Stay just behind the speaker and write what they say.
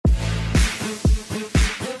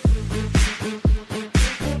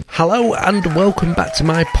Hello and welcome back to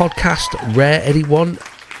my podcast, Rare EB1.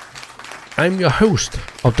 I'm your host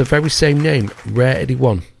of the very same name, Rare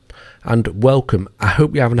EB1. And welcome. I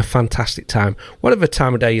hope you're having a fantastic time. Whatever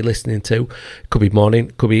time of day you're listening to, it could be morning,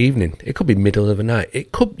 it could be evening, it could be middle of the night.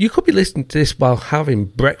 You could be listening to this while having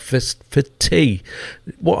breakfast for tea.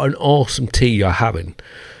 What an awesome tea you're having.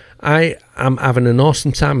 I am having an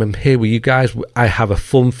awesome time. I'm here with you guys. I have a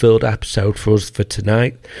fun-filled episode for us for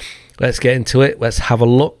tonight. Let's get into it. Let's have a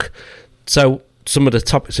look. So, some of the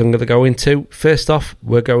topics I'm going to go into. First off,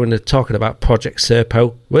 we're going to talking about Project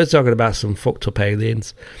Serpo. We're talking about some fucked up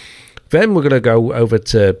aliens. Then we're going to go over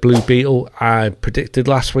to Blue Beetle. I predicted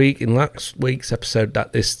in last week's episode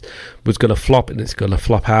that this was going to flop, and it's going to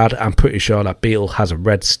flop hard. I'm pretty sure that Beetle has a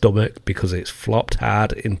red stomach because it's flopped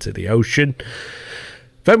hard into the ocean.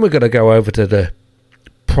 Then we're going to go over to the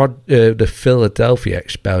Philadelphia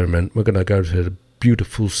experiment. We're going to go to the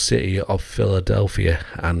beautiful city of Philadelphia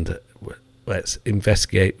and let's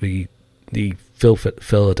investigate the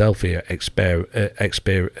Philadelphia experiment.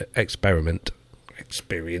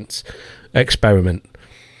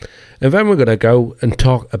 And then we're going to go and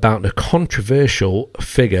talk about the controversial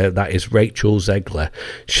figure that is Rachel Zegler.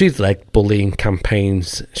 She's led bullying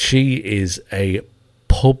campaigns. She is a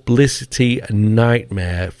publicity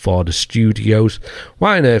nightmare for the studios.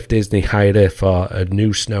 Why on earth Disney hired her for a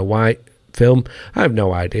new Snow White film? I have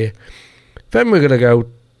no idea. Then we're going to go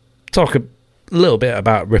talk a little bit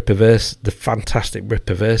about Rippaverse, the fantastic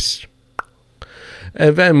Rippaverse.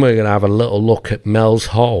 And then we're going to have a little look at Mel's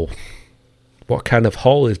hole. What kind of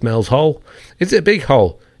hole is Mel's hole? Is it a big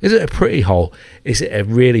hole? Is it a pretty hole? Is it a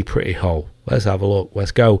really pretty hole? Let's have a look.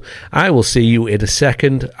 Let's go. I will see you in a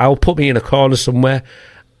second. I'll put me in a corner somewhere.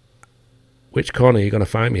 Which corner are you going to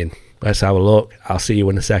find me in? Let's have a look. I'll see you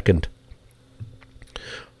in a second.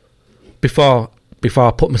 Before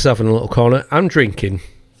I put myself in a little corner, I'm drinking.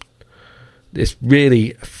 It's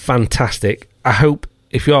really fantastic. I hope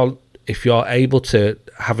if you're able to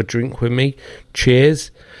have a drink with me,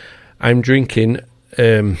 cheers. I'm drinking.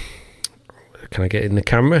 Can I get in the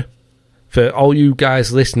camera? For all you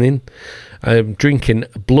guys listening, I'm drinking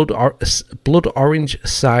blood orange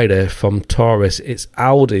cider from Taurus. It's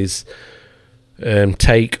Aldi's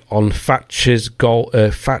take on Thatcher's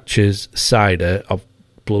cider of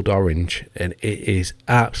blood orange, and it is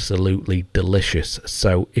absolutely delicious.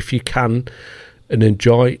 So if you can and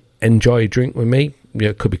enjoy a drink with me,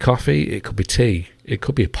 it could be coffee, it could be tea, it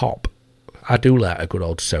could be a pop. I do like a good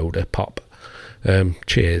old soda pop.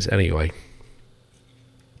 Cheers anyway.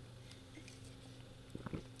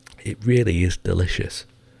 It really is delicious.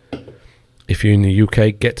 If you're in the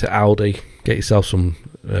UK, get to Aldi, get yourself some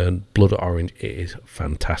blood orange. It is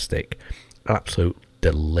fantastic. Absolute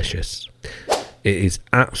delicious. It is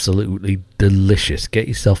absolutely delicious. Get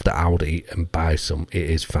yourself to Aldi and buy some. It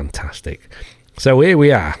is fantastic. So here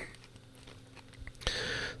we are.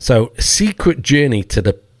 So, Secret Journey to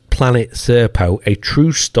the Planet Serpo, a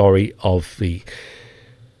true story of the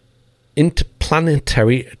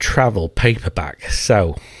interplanetary travel paperback.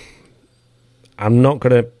 So, I know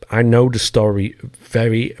the story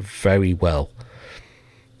very, very well.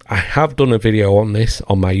 I have done a video on this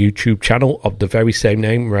on my YouTube channel of the very same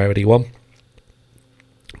name, Rare EB1.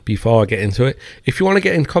 Before I get into it, if you want to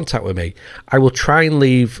get in contact with me, I will try and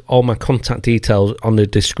leave all my contact details on the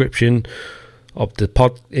description of the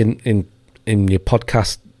pod in your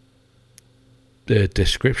podcast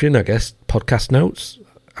description, I guess, podcast notes.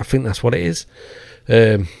 I think that's what it is.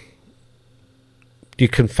 You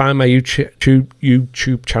can find my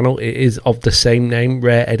YouTube channel. It is of the same name,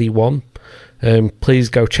 Rare EB1. Please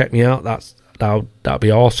go check me out. That'll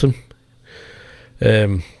be awesome.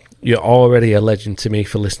 You're already a legend to me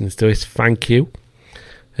for listening to this. Thank you.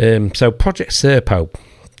 So Project Serpo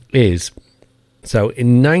is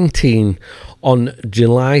on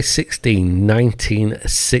July 16,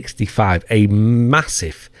 1965, a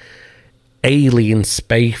massive alien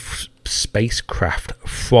spacecraft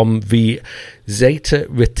from the Zeta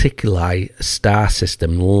Reticuli star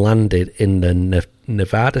system landed in the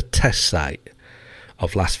Nevada test site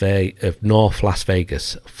of North Las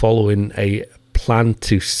Vegas, following a plan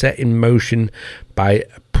to set in motion by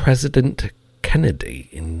President Kennedy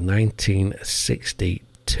in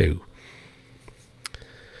 1962.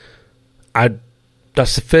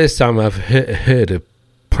 That's the first time I've heard of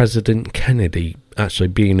President Kennedy actually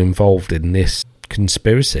being involved in this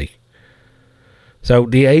conspiracy. So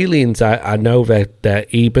the aliens, I know they're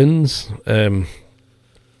EB1s.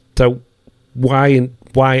 So why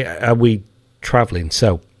are we traveling?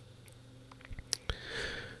 So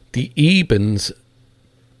the EB1s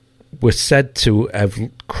were said to have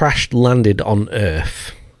crash landed on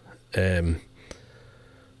Earth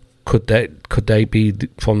could they be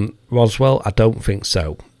from Roswell? I don't think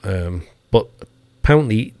so. But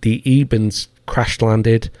apparently the EB1s crash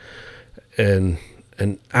landed, and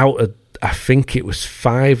out of, I think it was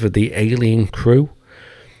 5 of the alien crew,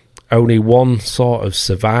 only one sort of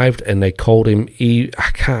survived, and they called him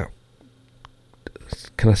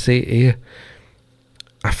can I say it here?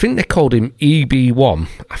 I think they called him EB1.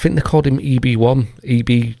 I think they called him EB1.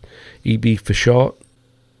 EB for short.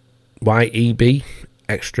 Why EB?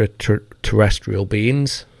 Extraterrestrial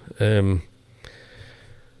beings.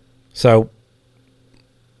 So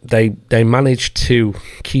they managed to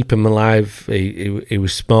keep him alive. He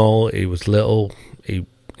was small. He was little. He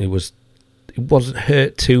wasn't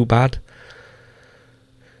hurt too bad.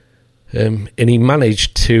 And he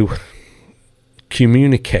managed to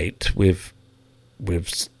communicate with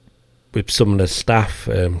some of the staff,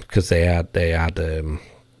 because they had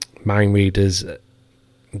mind readers.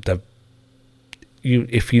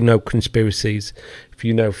 If you know conspiracies, if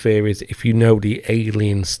you know theories, if you know the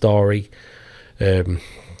alien story,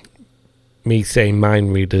 me saying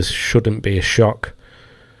mind readers shouldn't be a shock.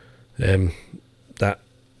 That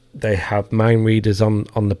they have mind readers on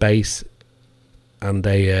the base, and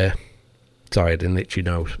they sorry, I had an itchy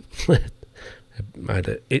nose. I had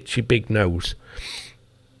an itchy big nose,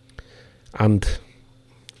 and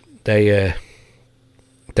they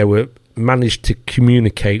were managed to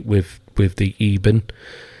communicate with the EB1,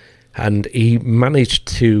 and he managed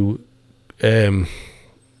to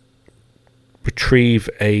retrieve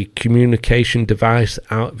a communication device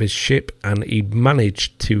out of his ship, and he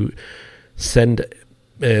managed to send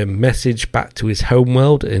a message back to his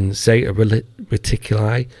homeworld in Zeta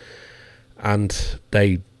Reticuli, and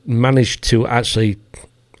they managed to actually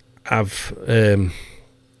have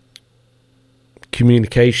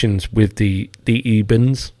communications with the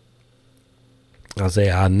EB1s, as they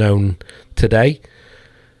are known today,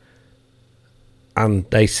 and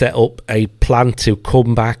they set up a plan to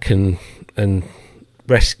come back and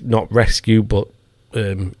not rescue but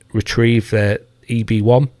retrieve their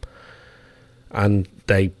EB1, and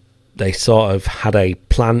they sort of had a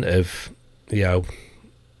plan of,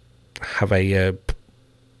 have a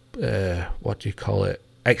what do you call it,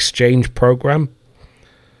 exchange program.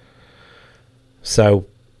 So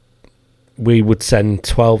we would send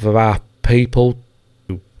 12 of our people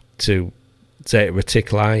to Zeta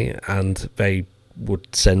Reticuli, and they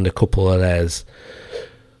would send a couple of theirs,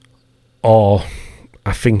 or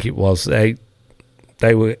I think it was they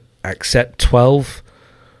would accept 12,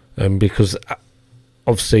 because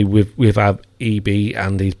obviously we've had EB,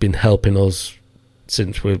 and he's been helping us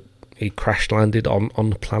since he crash landed on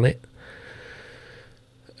the planet.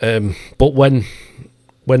 But when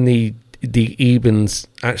the EB1s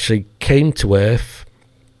actually came to Earth,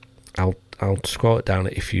 I'll scroll it down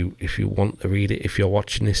if you want to read it. If you're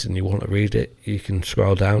watching this and you want to read it, you can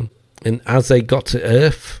scroll down. And as they got to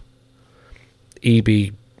Earth,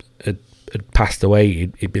 EB had passed away.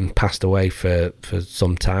 He'd been passed away for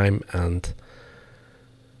some time, and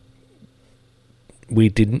we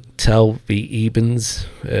didn't tell the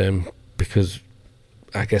EB1s because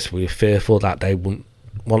I guess we were fearful that they wouldn't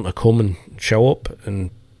want to come and show up,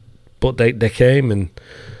 but they came, and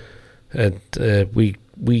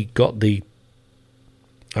we got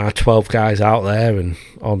our 12 guys out there and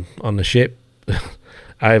on the ship.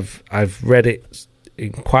 I've read it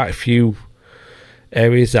in quite a few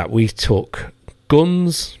areas that we took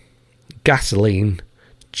guns, gasoline,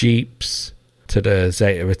 jeeps to the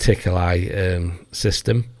Zeta Reticuli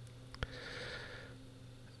system,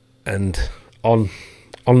 and on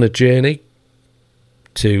the journey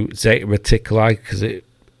to Zeta Reticuli, because it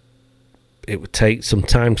would take some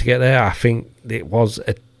time to get there. I think it was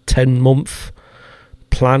a 10-month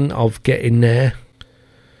plan of getting there.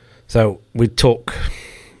 So we took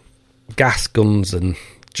gas guns and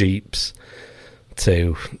jeeps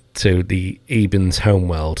to the EB1's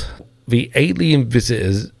homeworld. The alien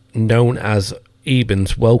visitors known as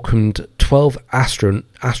EB1s welcomed 12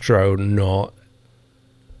 astronaut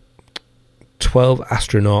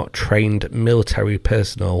trained military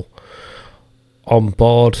personnel on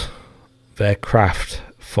board their craft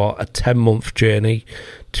for a 10-month journey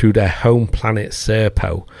to their home planet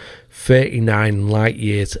Serpo, 39 light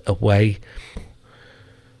years away.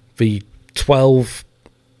 The 12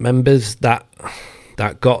 members that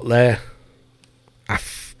got there,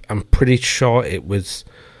 I'm pretty sure it was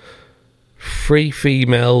 3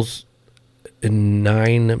 females and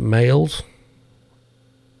 9 males,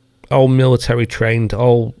 all military trained,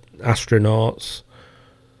 all astronauts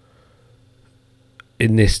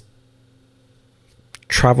in this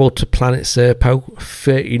travel to planet Serpo,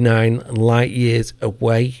 39 light years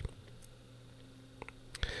away.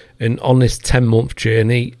 And on this 10-month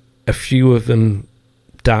journey, a few of them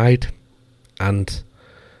died, and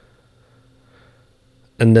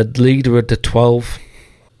the leader of the 12,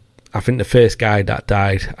 I think the first guy that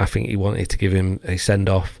died, I think he wanted to give him a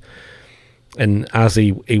send-off. And as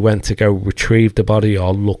he went to go retrieve the body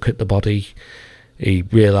or look at the body, he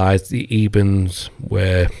realised the EB1s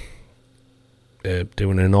were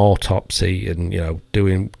doing an autopsy and,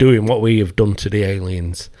 doing what we have done to the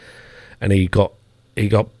aliens. And he got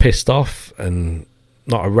pissed off, and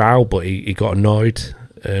not a row, but he got annoyed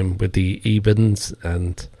with the EB1s,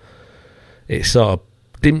 and it sort of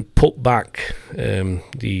didn't put back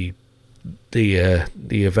the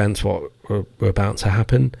events what were about to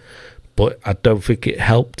happen, but I don't think it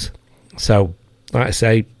helped. So, like I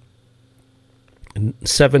say,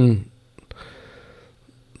 seven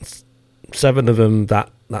of them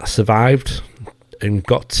that survived and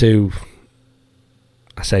got to,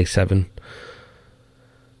 I say seven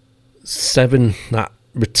that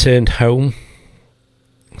returned home.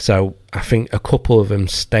 So I think a couple of them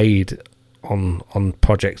stayed on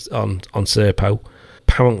projects on Serpo.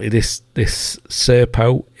 Apparently this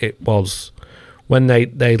Serpo, it was, when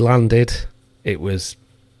they landed, it was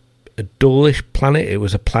a dullish planet. It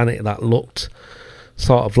was a planet that looked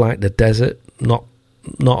sort of like the desert, not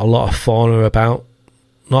a lot of fauna about,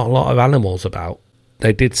 not a lot of animals about.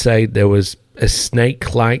 They did say there was a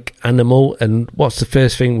snake-like animal, and what's the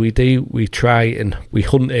first thing we do? We try and we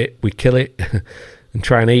hunt it, we kill it, and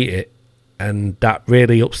try and eat it, and that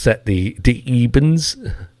really upset the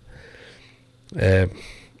EB1s.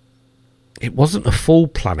 It wasn't a full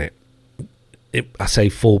planet. I say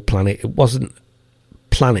full planet. It wasn't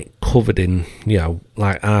planet covered in,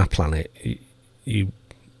 like our planet. We've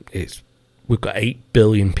got 8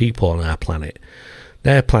 billion people on our planet.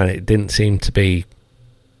 Their planet didn't seem to be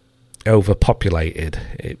overpopulated.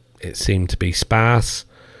 It seemed to be sparse,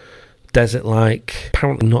 desert-like.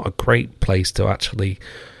 Apparently not a great place to actually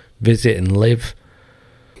visit and live.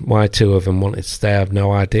 Why two of them wanted to stay, I have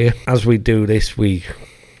no idea. As we do this, we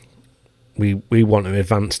want to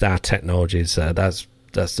advance our technologies. That's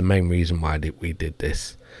the main reason why we did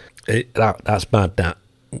this. That's mad that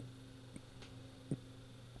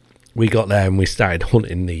we got there and we started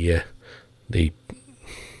hunting the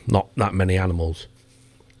not that many animals.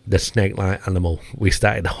 The snake-like animal, we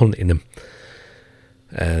started hunting them.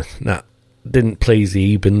 That didn't please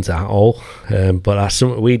the EB1s at all, but that's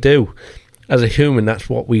something we do. As a human, that's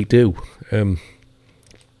what we do.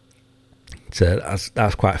 So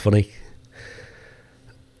that's quite funny.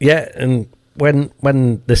 Yeah, and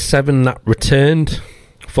when the 7 that returned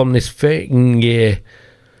from this 13-year,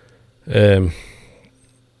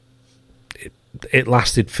 it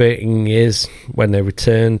lasted 13 years when they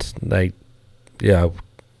returned. There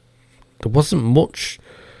wasn't much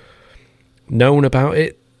known about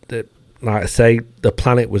it. Like I say, the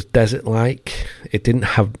planet was desert-like. It didn't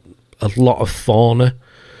have a lot of fauna.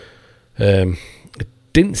 It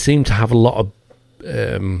didn't seem to have a lot of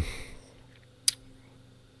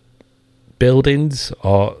buildings,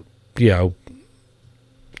 or it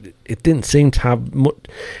didn't seem to have much.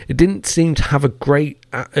 It didn't seem to have a great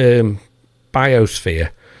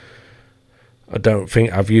biosphere. I don't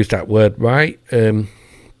think I've used that word right,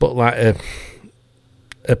 but like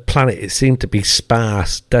a planet, it seemed to be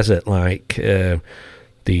sparse, desert-like.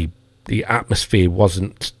 The atmosphere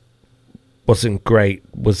wasn't great.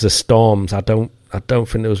 Was the storms? I don't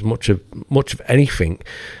think there was much of anything.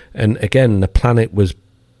 And again, the planet was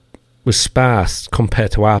sparse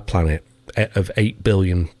compared to our planet of 8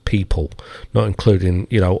 billion people, not including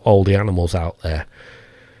all the animals out there.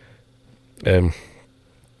 It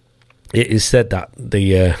is said that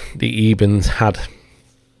the EB1s had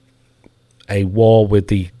a war with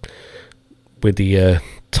the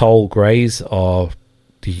tall greys, or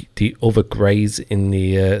the other greys in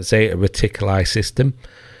the Zeta Reticuli system,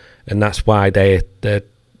 and that's why they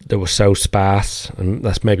were so sparse, and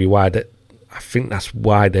that's maybe why I think that's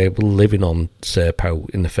why they were living on Serpo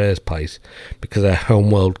in the first place, because their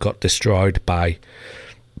homeworld got destroyed by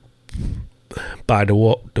the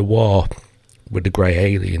war with the grey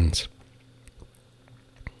aliens.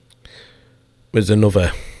 There's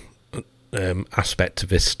another aspect of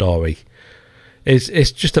this story.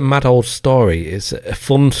 It's just a mad old story. It's a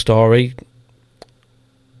fun story.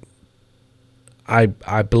 I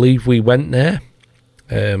believe we went there.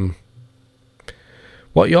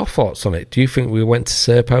 What are your thoughts on it? Do you think we went to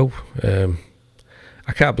Serpo?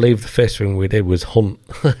 I can't believe the first thing we did was hunt.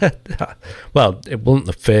 Well, it wasn't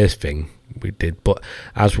the first thing we did, but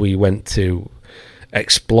as we went to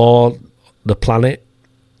explore the planet,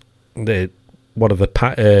 one of the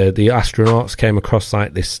astronauts came across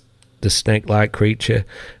like this the snake-like creature,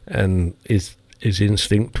 and his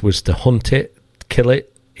instinct was to hunt it, kill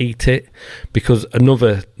it, eat it, because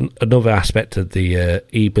another aspect of the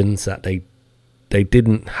EB1s that they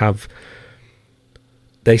didn't have,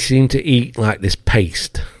 they seemed to eat like this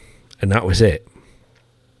paste, and that was it.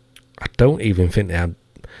 I don't even think they had,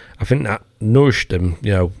 I think that nourished them,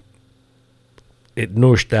 it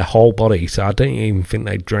nourished their whole body, so I don't even think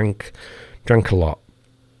they drank a lot.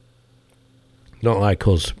 Not like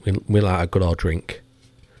us, we like a good old drink.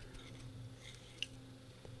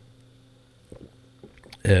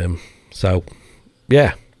 So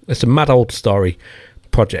yeah, it's a mad old story,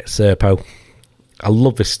 Project Serpo. I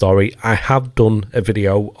love this story. I have done a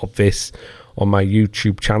video of this on my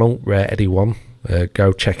YouTube channel, Rare EB1.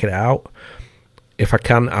 Go check it out. If I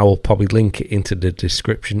can, I will probably link it into the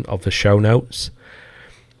description of the show notes.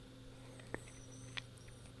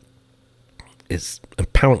 It's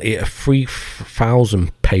apparently a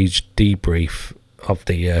 3,000 page debrief of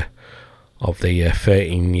the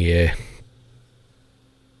 13-year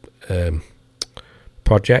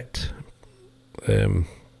project,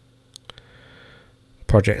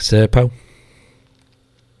 Project Serpo.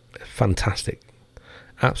 Fantastic,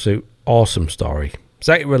 absolute awesome story.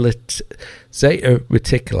 Zeta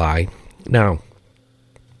Reticuli. Now,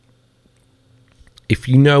 if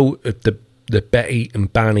you know of the Betty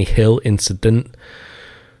and Barney Hill incident,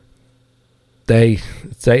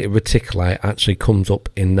 Zeta Reticuli actually comes up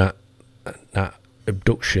in that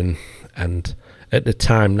abduction, and at the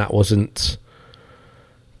time that wasn't,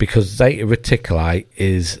 because Zeta Reticuli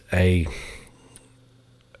is a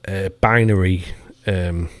binary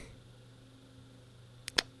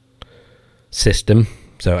system,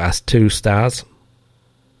 so it has 2 stars.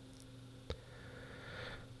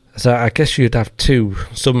 So I guess you'd have 2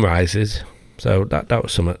 sunrises. So that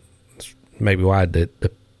was something, maybe why the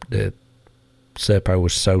Serpo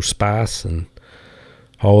was so sparse and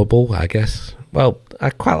horrible, I guess. Well,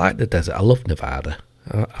 I quite like the desert. I love Nevada.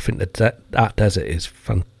 I think that desert is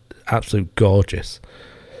absolute gorgeous.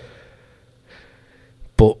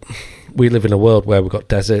 But we live in a world where we've got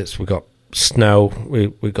deserts, we've got snow,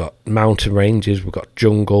 we've got mountain ranges, we've got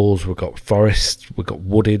jungles, we've got forests, we've got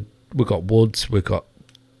woods, we've got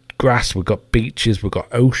grass, we've got beaches, we've got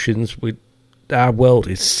oceans. Our world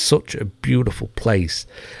is such a beautiful place.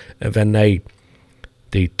 And then the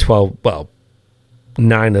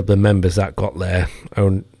 9 of the members that got there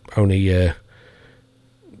only a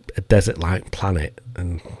desert-like planet,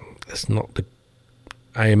 and it's not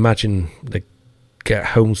I imagine they get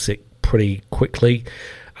homesick pretty quickly,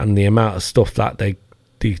 and the amount of stuff that the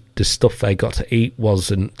stuff they got to eat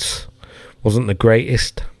wasn't the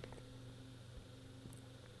greatest.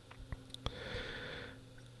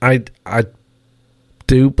 I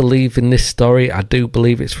do believe in this story. I do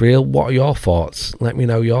believe it's real. What are your thoughts? Let me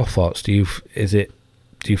know your thoughts. Do you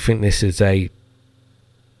think this is a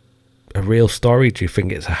real story? Do you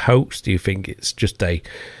think it's a hoax? Do you think it's just a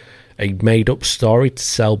made up story to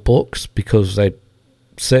sell books? Because they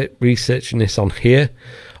researching this on here,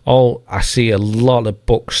 I see a lot of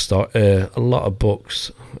books of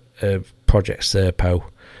Project Serpo,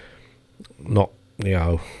 not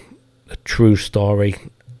a true story.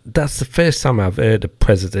 That's the first time I've heard of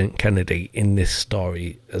President Kennedy in this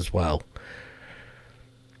story as well.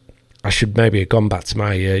 I should maybe have gone back to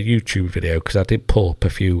my YouTube video, because I did pull up a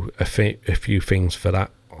few things for that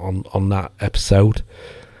on that episode.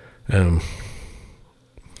 But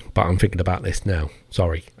I'm thinking about this now.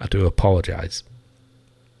 Sorry, I do apologise.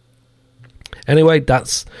 Anyway,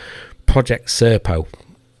 that's Project Serpo.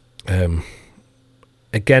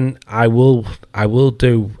 Again, I will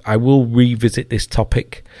revisit this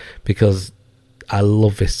topic, because I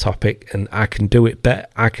love this topic and I can do it better.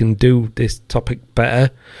 I can do this topic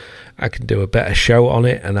better. I can do a better show on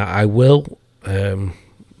it, and I will. Like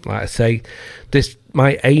I say,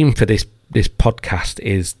 my aim for this podcast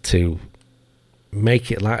is to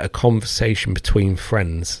make it like a conversation between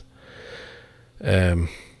friends, because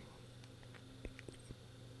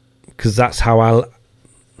that's how I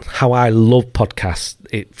love podcasts.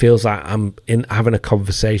 It feels like I'm having a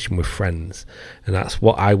conversation with friends, and that's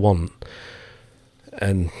what I want.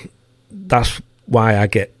 And that's why I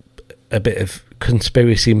get a bit of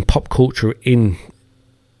conspiracy and pop culture in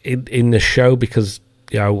the show, because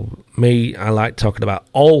me, I like talking about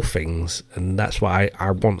all things, and that's what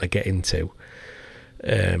I want to get into.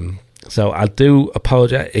 So I do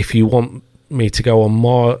apologize. If you want me to go on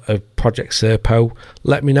more of Project Serpo,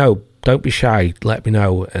 let me know. Don't be shy. Let me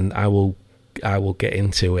know, and I will get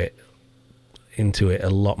into it a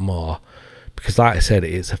lot more, because like I said,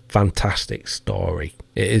 it is a fantastic story.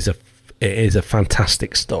 It is a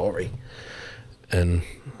fantastic story, and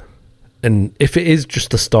And if it is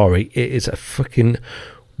just a story, it is a fucking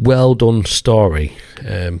well done story.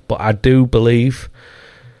 But I do believe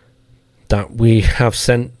that we have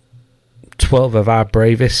sent 12 of our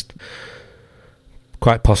bravest.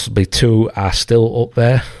 Quite possibly 2 are still up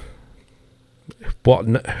there.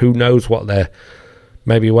 Who knows what they're...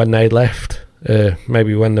 Maybe when they left,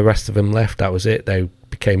 maybe when the rest of them left, that was it. They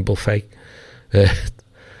became buffet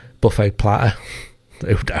platter.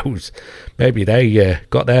 Who knows? Maybe they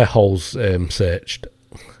got their holes searched.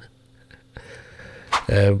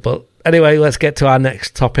 But anyway, let's get to our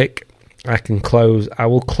next topic. I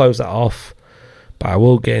will close that off, but I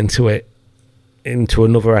will get into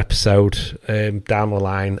another episode down the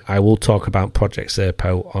line. I will talk about Project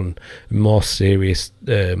Serpo on a more serious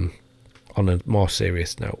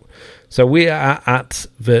note. So we are at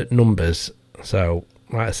the numbers. So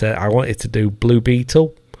like I said, I wanted to do Blue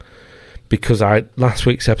Beetle because last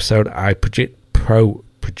week's episode I predicted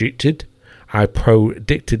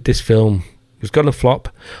this film was going to flop,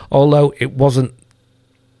 although it wasn't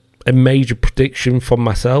a major prediction from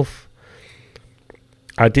myself.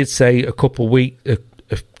 I did say a couple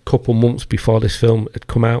months before this film had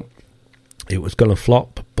come out it was going to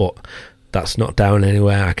flop, but that's not down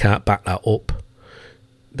anywhere. I can't back that up.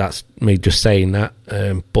 That's me just saying that.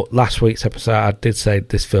 But last week's episode, I did say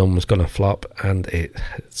this film was going to flop, and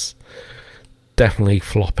it's definitely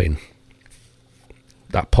flopping.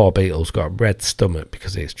 That poor Beetle's got a red stomach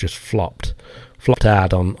because it's just flopped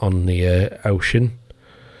hard on the ocean.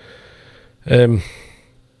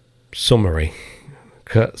 Summary.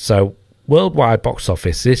 So, worldwide box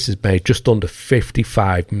office, this has made just under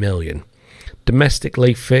 55 million.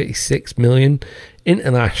 Domestically, 36 million.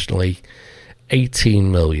 Internationally,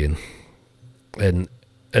 18 million. And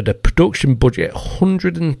at a production budget,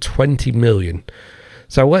 120 million.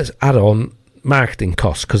 So let's add on marketing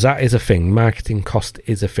costs, because that is a thing. Marketing cost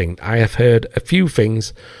is a thing. I have heard a few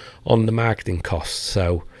things on the marketing costs.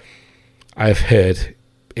 So I've heard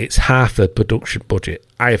it's half the production budget.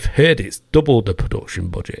 I've heard it's double the production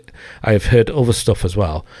budget. I have heard other stuff as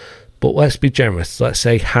well. But let's be generous. Let's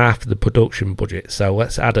say half the production budget. So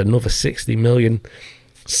let's add another 60 million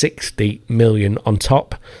on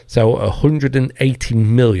top. So 180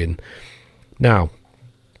 million. Now,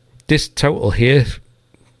 this total here,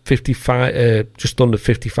 55, just under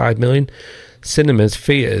 55 million. Cinemas,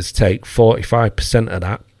 theatres take 45% of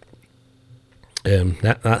that.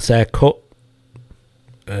 That's their cut.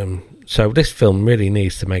 So this film really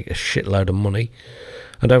needs to make a shitload of money.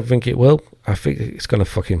 I don't think it will. I think it's going to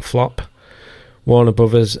fucking flop. Warner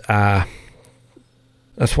Brothers are...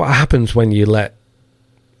 That's what happens when you let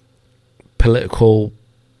political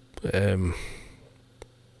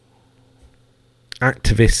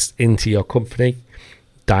activists into your company.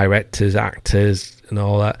 Directors, actors, and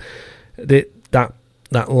all that.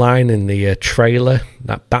 That line in the trailer,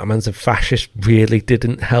 that Batman's a fascist, really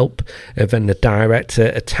didn't help. And then the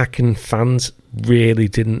director attacking fans really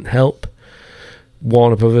didn't help.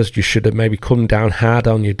 Warner Brothers, you should have maybe come down hard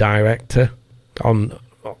on your director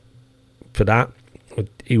for that.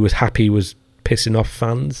 He was happy he was pissing off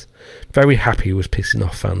fans. Very happy he was pissing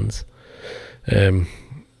off fans.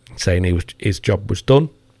 Saying his job was done.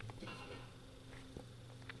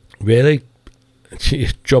 Really? Your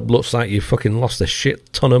job looks like you fucking lost a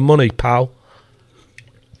shit ton of money, pal.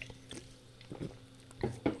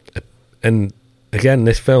 And again,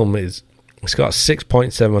 this film it's got a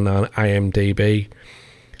 6.7 on IMDb.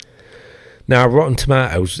 Now, Rotten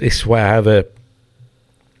Tomatoes, this is where I have a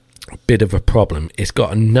bit of a problem. It's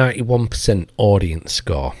got a 91% audience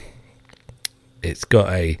score. It's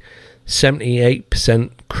got a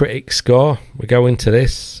 78% critic score. We go into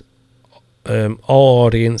this. All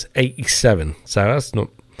audience 87, so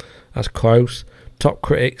that's close. Top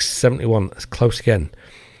critics 71, that's close again.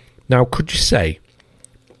 Now, could you say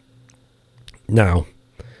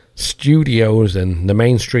studios and the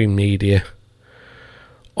mainstream media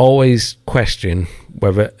always question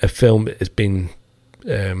whether a film has been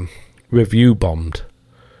review bombed?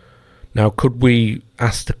 Now, could we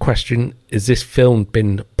ask the question, is this film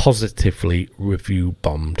been positively review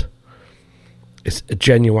bombed? It's a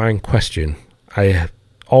genuine question. I have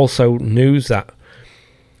also news that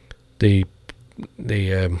the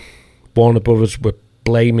Warner Brothers were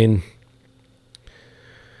blaming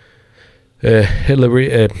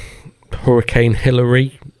Hurricane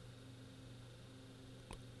Hillary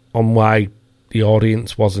on why the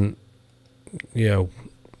audience wasn't,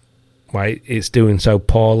 why it's doing so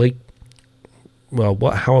poorly. Well,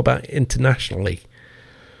 how about internationally?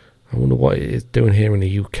 I wonder what it is doing here in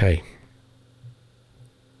the UK.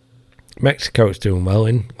 Mexico is doing well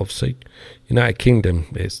in, obviously. United Kingdom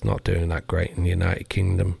is not doing that great in the United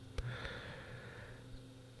Kingdom.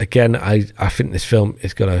 again, I think this film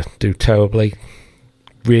is going to do terribly,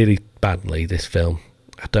 really badly. This film,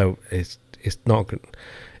 it's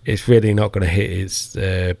really not going to hit its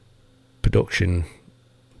production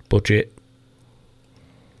budget.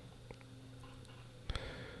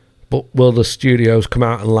 But will the studios come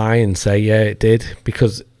out and lie and say, yeah, it did?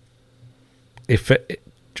 Because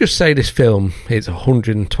just say this film is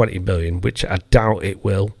 120 million, which I doubt it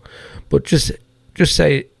will, but just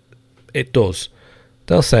say it does.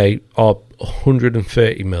 They'll say,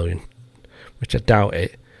 130 million, which I doubt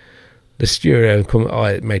it. The studio come,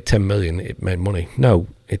 it made 10 million, it made money. No,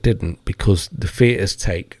 it didn't, because the theatres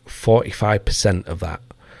take 45% of that.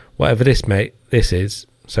 Whatever this is,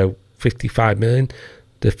 so 55 million,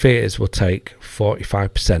 the theatres will take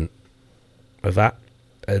 45% of that,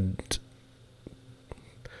 and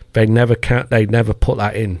they never put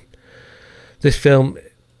that in. This film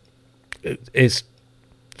is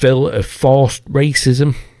filled of forced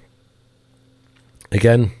racism.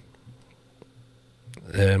 Again,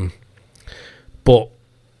 but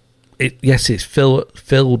it's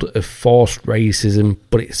filled of forced racism,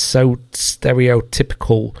 but it's so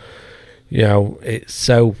stereotypical.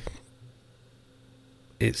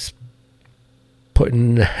 It's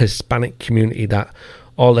putting the Hispanic community that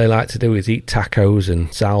all they like to do is eat tacos and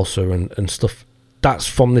salsa and stuff. That's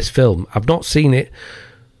from this film. I've not seen it,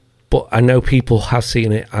 but I know people have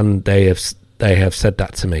seen it, and they have said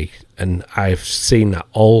that to me, and I've seen that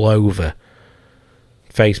all over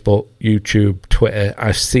Facebook, YouTube, Twitter.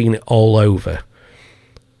 I've seen it all over.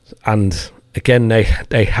 And again,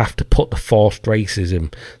 they have to put the forced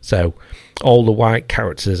racism. So all the white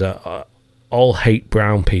characters all hate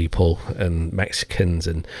brown people and Mexicans,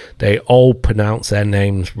 and they all pronounce their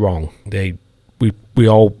names wrong. We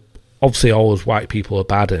all, obviously all as white people are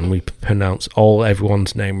bad, and we pronounce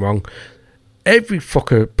everyone's name wrong. Every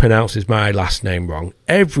fucker pronounces my last name wrong.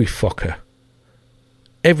 Every fucker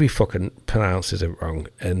pronounces it wrong,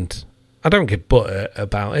 and I don't give butter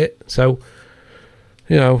about it. So,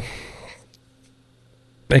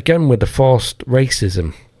 again with the forced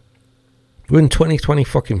racism, we're in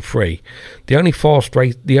 2023. The only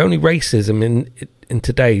racism in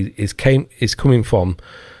today is coming from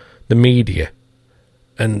the media,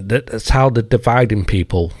 and that's how they're dividing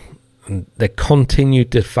people, and they continue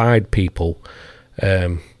to divide people.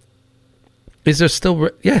 Is there still?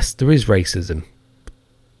 Yes, there is racism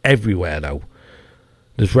everywhere, though.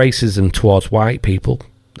 There's racism towards white people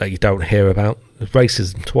that you don't hear about. There's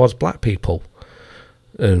racism towards black people,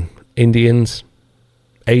 Indians,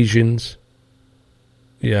 Asians.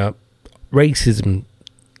 Yeah, racism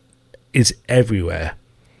is everywhere.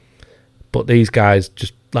 But these guys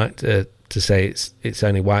just like to say it's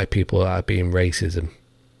only white people that are being racism.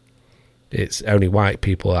 It's only white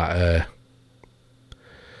people that are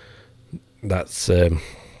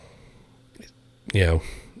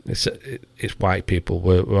it's white people.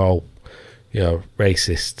 We're all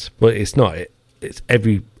racist, but it's not. It's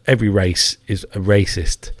every race is a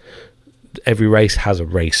racist. Every race has a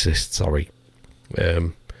racist. Sorry.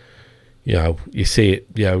 You see it.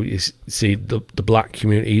 You see the black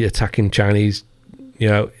community attacking Chinese.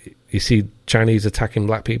 You see Chinese attacking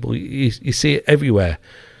black people. You see it everywhere.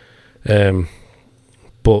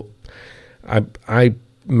 But I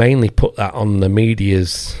mainly put that on the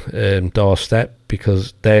media's doorstep,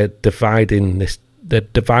 because they're dividing this. They're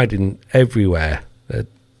dividing everywhere,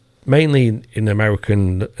 mainly in America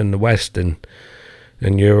and the West and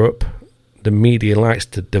Europe. The media likes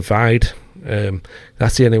to divide.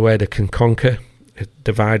 That's the only way they can conquer.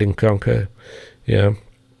 Divide and conquer. It's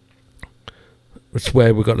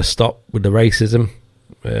where we've got to stop with the racism.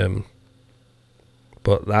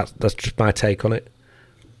 But that's just my take on it.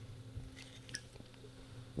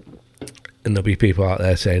 And there'll be people out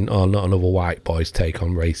there saying, "Oh, not another white boy's take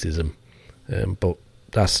on racism." But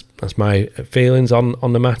that's my feelings on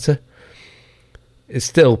the matter. It's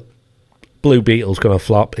still, Blue Beetle's going to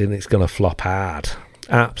flop, and it's going to flop hard.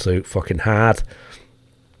 Absolute fucking hard.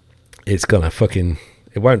 It's going to fucking...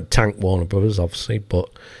 It won't tank Warner Brothers, obviously, but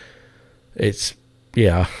it's...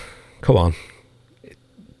 Yeah, come on.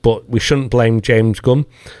 But we shouldn't blame James Gunn.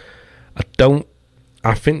 I don't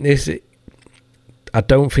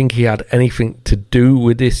think he had anything to do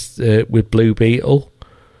with this, with Blue Beetle.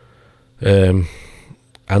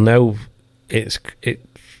 I know it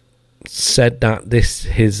said that this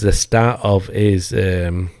is the start of his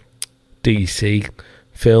DC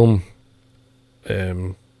film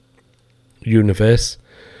universe,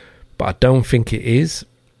 but I don't think it is.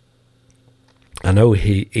 I know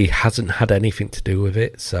he hasn't had anything to do with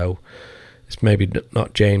it, so it's maybe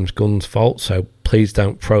not James Gunn's fault. So please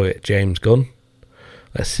don't throw it at James Gunn.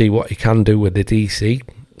 Let's see what he can do with the DC.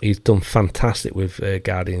 He's done fantastic with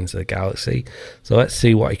Guardians of the Galaxy. So let's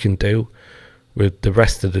see what he can do with the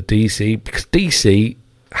rest of the DC, because DC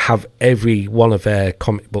have every one of their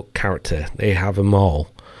comic book character. They have them all.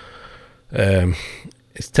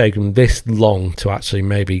 It's taken this long to actually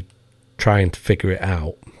maybe try and figure it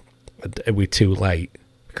out. We're too late,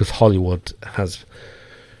 because Hollywood has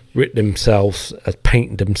written themselves, has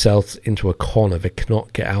painted themselves into a corner they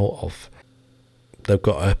cannot get out of. They've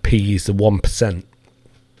got to appease the 1%.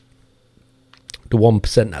 The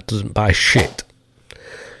 1% that doesn't buy shit.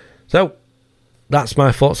 So, that's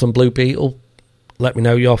my thoughts on Blue Beetle. Let me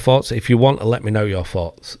know your thoughts. If you want to let me know your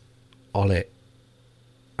thoughts on it,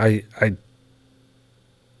 I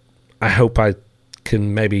hope I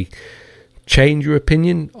can maybe change your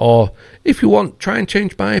opinion, or if you want, try and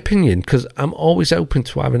change my opinion, because I'm always open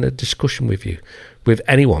to having a discussion with you, with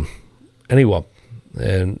anyone,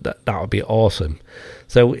 and that would be awesome.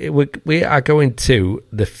 So we are going to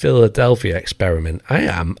the Philadelphia experiment. I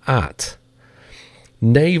am at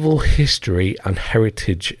Naval History and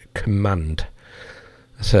Heritage Command.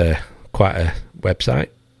 That's quite a website.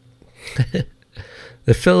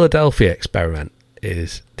 The Philadelphia experiment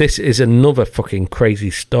is another fucking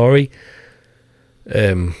crazy story.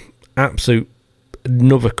 Absolute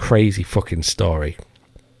another crazy fucking story.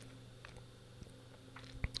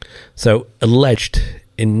 So, alleged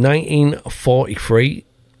in 1943,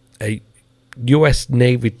 a US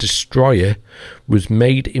Navy destroyer was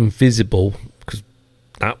made invisible, because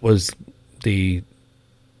that was the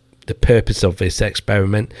purpose of this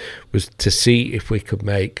experiment, was to see if we could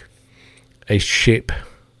make a ship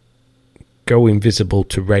go invisible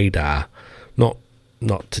to radar, not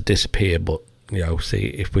to disappear, but see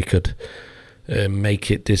if we could make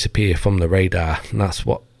it disappear from the radar. And that's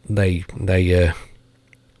what they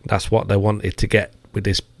wanted to get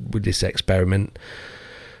with this experiment.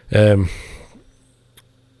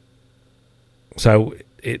 So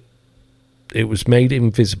it was made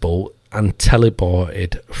invisible and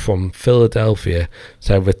teleported from Philadelphia.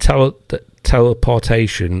 So the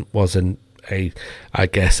teleportation was a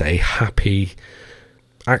happy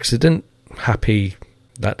accident. Happy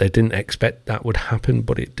that they didn't expect that would happen,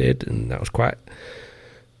 but it did, and that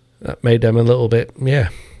made them a little bit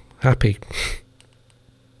happy.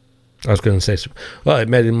 I was going to say, well, it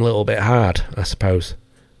made them a little bit hard, I suppose.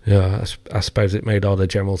 I suppose it made all the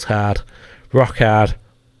generals hard, rock hard.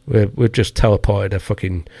 We've just teleported a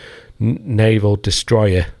fucking naval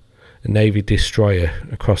destroyer, a navy destroyer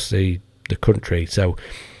across the country. So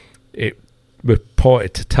it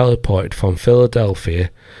reported to teleported from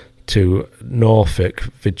Philadelphia to Norfolk,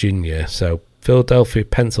 Virginia. So Philadelphia,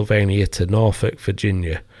 Pennsylvania to Norfolk,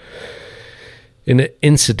 Virginia. In an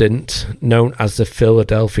incident known as the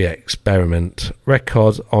Philadelphia experiment,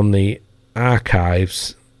 records on the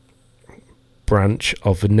archives branch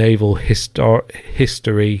of the Naval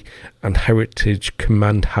History and Heritage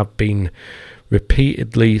Command have been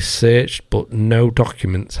repeatedly searched, but no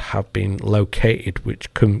documents have been located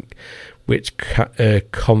which confirm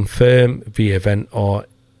the event or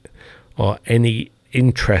any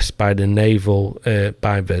interest by the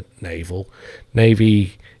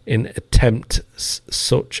Navy in attempt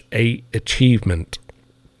such a achievement.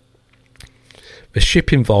 The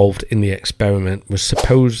ship involved in the experiment was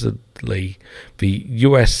supposedly the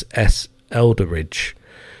USS Eldridge.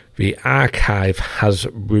 The archive has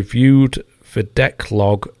reviewed the deck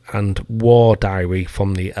log and war diary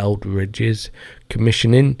from the Eldridge's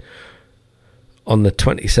commissioning on the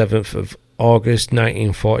 27th of August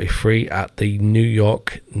 1943 at the New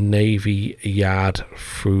York Navy Yard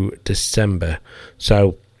through December.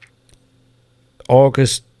 So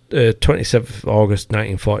 27th of August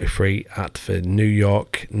 1943 at the New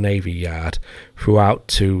York Navy Yard throughout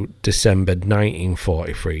to December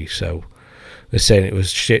 1943. So they're saying it was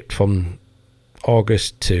shipped from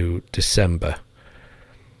August to December.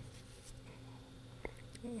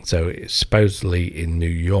 So it's supposedly in New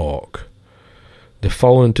York. The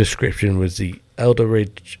following description was the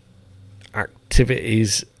Eldridge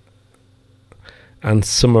activities and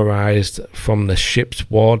summarized from the ship's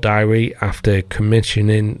war diary. After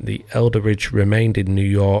commissioning, the Eldridge remained in New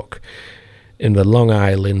York in the Long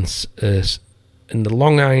Island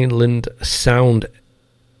Sound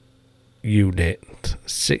Unit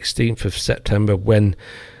 16th of September, when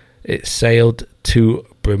it sailed to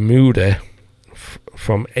Bermuda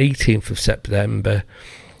from 18th of September.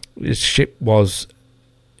 This ship was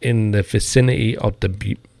in the vicinity of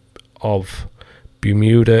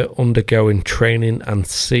Bermuda, undergoing training and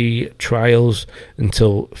sea trials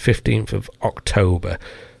until 15th of October.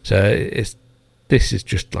 So this is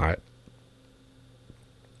just like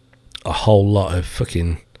a whole lot of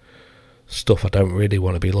fucking stuff I don't really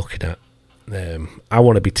want to be looking at. I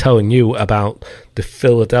want to be telling you about the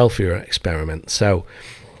Philadelphia experiment. So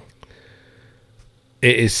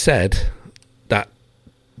it is said that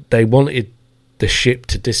they wanted the ship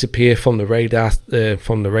to disappear from the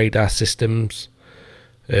radar systems,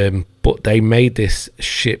 but they made this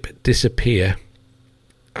ship disappear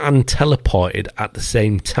and teleported at the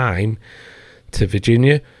same time to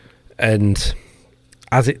Virginia. And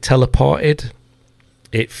as it teleported,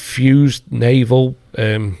 it fused naval,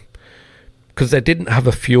 because they didn't have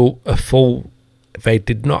a full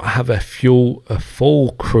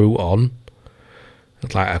crew on.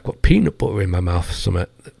 It's like I've got peanut butter in my mouth or something.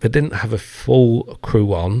 They didn't have a full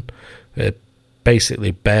crew on,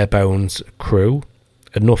 basically bare bones crew,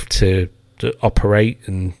 enough to operate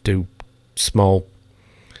and do small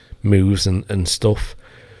moves and stuff,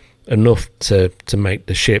 enough to make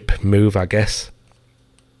the ship move, I guess,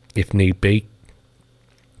 if need be.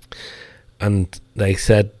 And they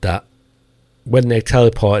said that when they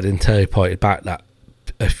teleported back, that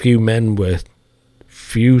a few men were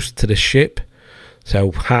fused to the ship.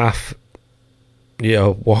 So half,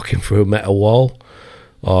 walking through a metal wall,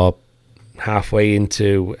 or halfway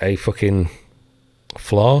into a fucking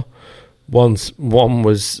floor. One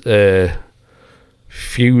was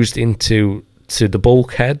fused into the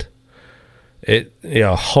bulkhead.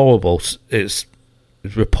 Horrible. It's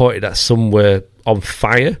reported that some were on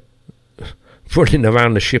fire, running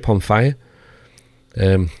around the ship on fire.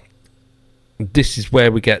 This is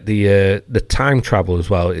where we get the time travel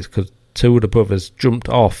as well. It's because two of the brothers jumped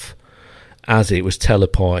off as it was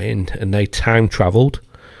teleporting, and they time travelled.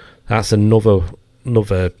 That's another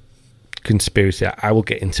conspiracy I will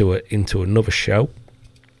get into another show.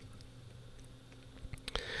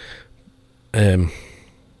 But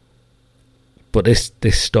this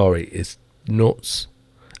story is nuts,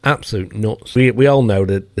 absolute nuts. We all know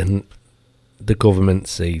that the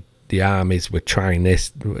governments, the armies were trying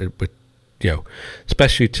this,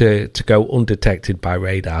 especially to go undetected by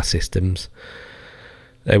radar systems.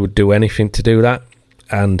 They would do anything to do that,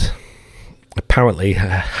 and apparently a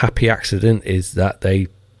happy accident is that they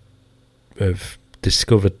have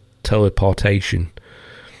discovered teleportation,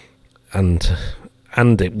 and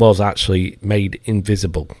it was actually made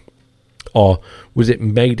invisible. Or was it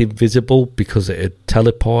made invisible because it had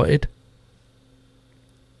teleported?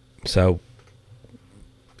 So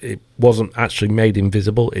it wasn't actually made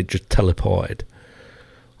invisible, it just teleported.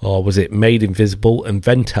 Or was it made invisible and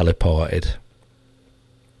then teleported?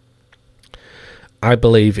 I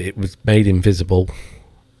believe it was made invisible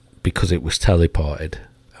because it was teleported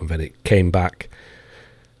and then it came back.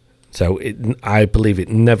 So I believe it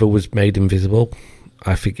never was made invisible.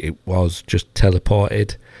 I think it was just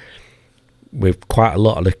teleported, with quite a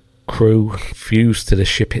lot of the crew fused to the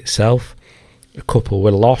ship itself. A couple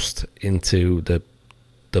were lost into the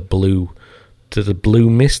blue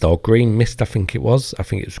mist or green mist. I think it was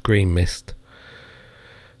green mist.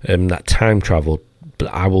 That time travel, but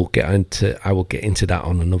I will get into that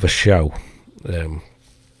on another show.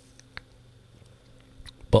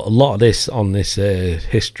 But a lot of this on this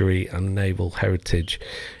history and naval heritage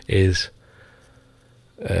is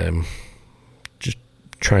just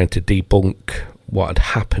trying to debunk what had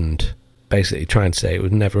happened. Basically trying to say it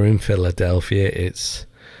was never in Philadelphia. It's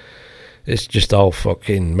just all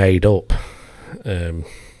fucking made up.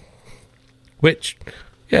 Which,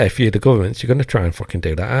 yeah, if you're the government, you're going to try and fucking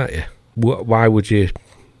do that, aren't you? Why would you?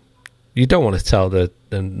 You don't want to tell the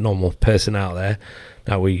normal person out there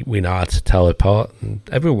that we know how to teleport, and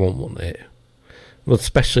everyone wants it. Well,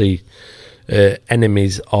 especially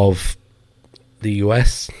enemies of the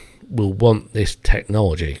US will want this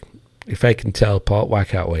technology. If they can teleport, why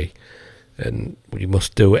can't we? And we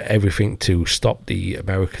must do everything to stop the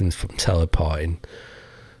Americans from teleporting.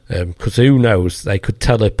 Because who knows, they could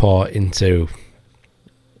teleport into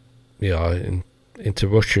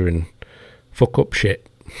Russia and fuck up shit.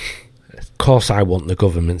 Of course I want the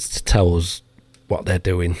governments to tell us what they're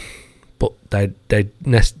doing, but they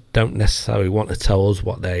don't necessarily want to tell us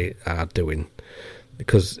what they are doing,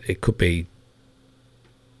 because it could be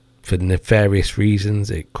for nefarious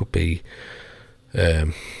reasons. It could be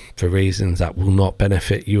for reasons that will not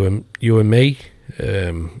benefit you and me.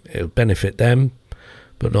 It'll benefit them,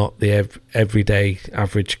 but not the everyday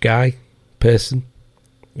average person.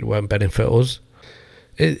 It won't benefit us.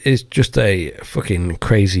 It's just a fucking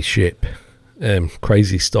crazy ship,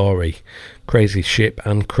 crazy story, crazy ship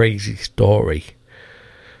and crazy story.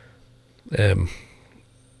 But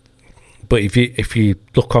if you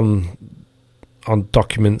look on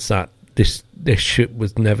documents that this ship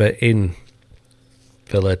was never in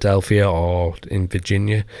Philadelphia or in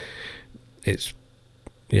Virginia, it's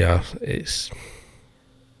it's.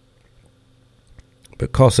 But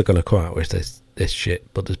of course they're going to come out with this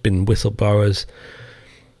shit. But there's been whistleblowers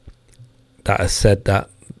that have said that,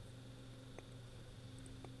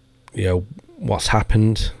 what's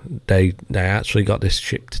happened. They actually got this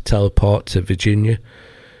ship to teleport to Virginia,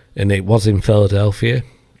 and it was in Philadelphia.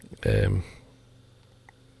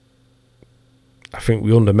 I think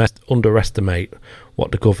we underestimate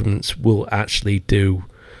what the governments will actually do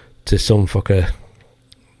to some fucker.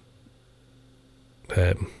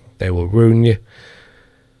 They will ruin you,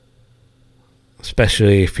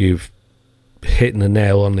 especially if you've hit the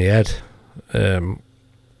nail on the head.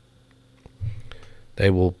 They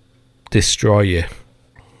will destroy you.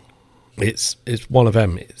 It's one of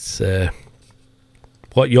them. It's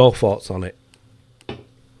what are your thoughts on it?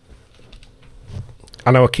 I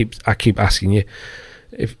know I keep asking you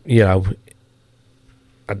if I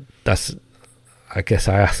guess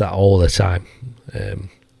I ask that all the time.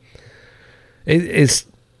 It's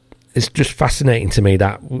just fascinating to me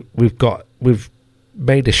that we've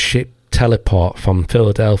made a ship teleport from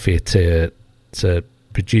Philadelphia to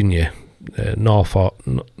Virginia,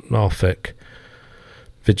 Norfolk,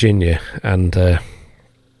 Virginia, and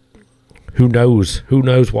who knows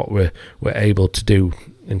what we're able to do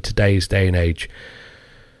in today's day and age.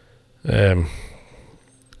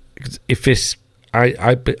 If this,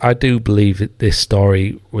 I do believe that this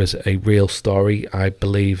story was a real story. I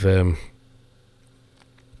believe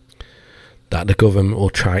that the government will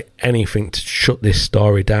try anything to shut this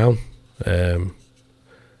story down.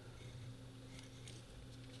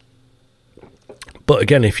 But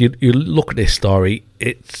again, if you look at this story,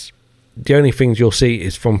 it's the only things you'll see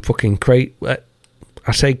is from fucking crazy.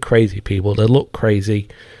 I say crazy people. They look crazy.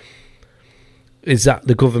 Is that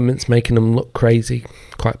the government's making them look crazy?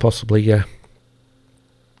 Quite possibly, yeah.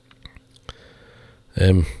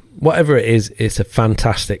 Whatever it is, it's a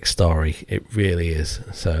fantastic story. It really is.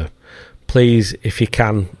 So, please, if you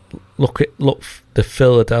can, look the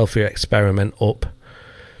Philadelphia experiment up.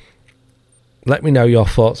 Let me know your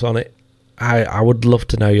thoughts on it. I would love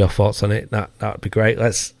to know your thoughts on it. That would be great.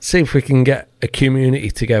 Let's see if we can get a community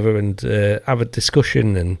together and have a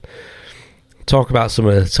discussion and talk about some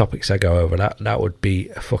of the topics I go over. That would be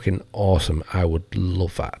fucking awesome. I would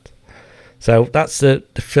love that. So that's the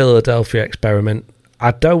Philadelphia experiment.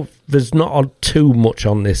 There's not too much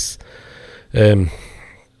on this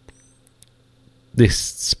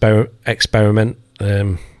experiment.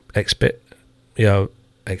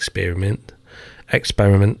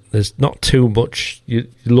 There's not too much. You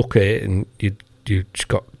look at it and you just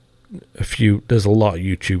got a few. There's a lot of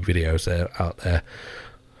YouTube videos out there.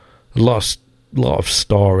 A lot of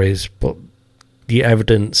stories, but the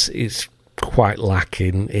evidence is quite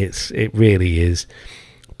lacking. It really is.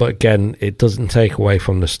 But again, it doesn't take away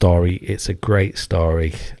from the story. It's a great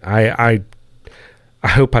story. I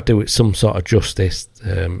hope I do it some sort of justice.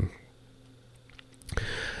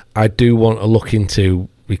 I do want to look into,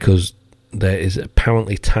 because there is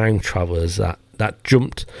apparently time travelers that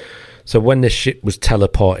jumped. So when the ship was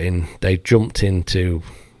teleporting, they jumped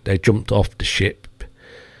off the ship,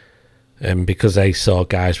 because they saw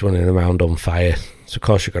guys running around on fire. So of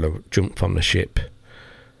course you're going to jump from the ship.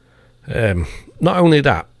 Not only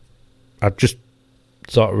that, I've just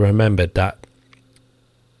sort of remembered that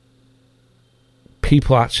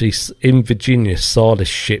people actually in Virginia saw this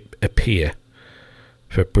ship appear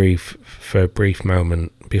for a brief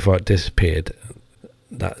moment before it disappeared.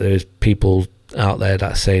 That there's people out there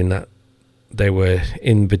that's saying that they were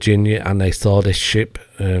in Virginia and they saw this ship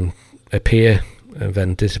appear and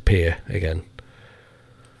then disappear again.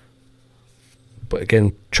 But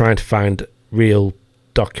again, trying to find real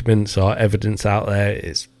documents or evidence out there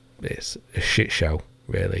it's a shit show,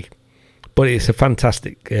 really. But it's a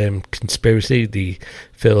fantastic conspiracy, the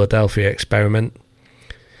Philadelphia experiment.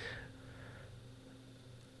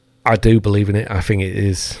 I do believe in it. I think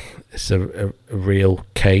it's a real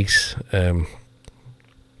case.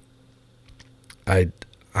 I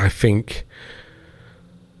think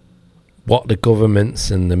what the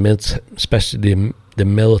governments and especially the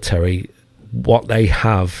military, what they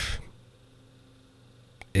have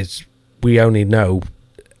is we only know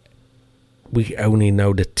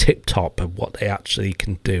the tip top of what they actually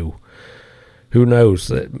can do. Who knows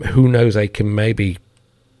they maybe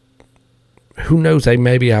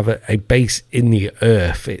have a base in the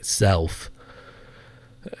earth itself,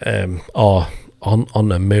 or on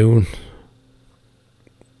the moon.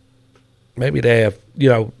 Maybe they have,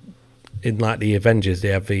 in like the Avengers, they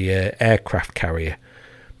have the aircraft carrier.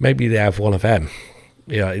 Maybe they have one of them,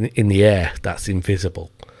 in the air that's invisible.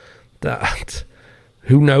 That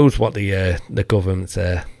who knows what the government's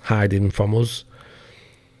hiding from us.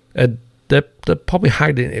 And they're probably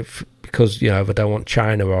hiding it because, they don't want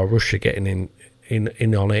China or Russia getting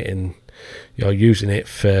in on it and, using it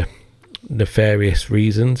for nefarious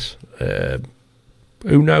reasons.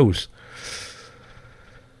 Who knows?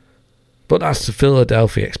 But that's the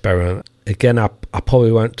Philadelphia experiment. Again, I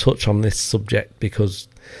probably won't touch on this subject because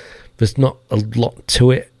there's not a lot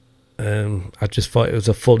to it. I just thought it was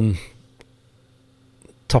a fun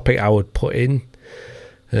topic I would put in.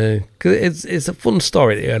 Because it's a fun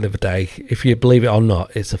story at the end of the day. If you believe it or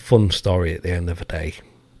not, it's a fun story at the end of the day.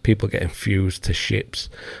 People getting fused to ships,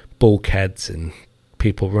 bulkheads, and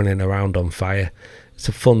people running around on fire. It's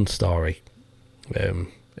a fun story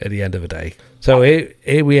at the end of the day. So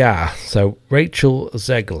here we are. So Rachel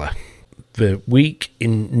Zegler, the Week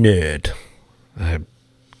in Nerd.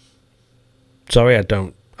 Sorry,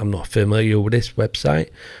 I'm not familiar with this website,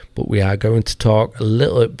 but we are going to talk a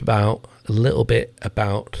little bit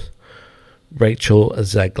about Rachel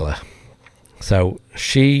Zegler. So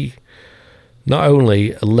she not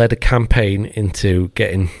only led a campaign into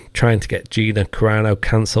trying to get Gina Carano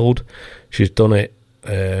cancelled, she's done it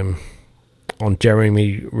on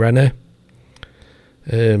Jeremy Renner.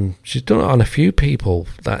 She's done it on a few people.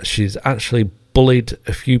 That she's actually bullied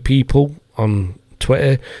a few people on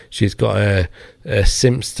Twitter. She's got a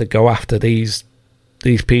simps to go after these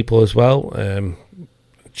people as well.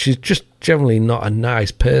 She's just generally not a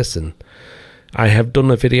nice person. I have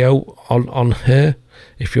done a video on her.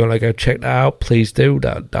 If you want to go check that out, please do.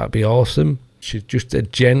 That'd be awesome. She's just a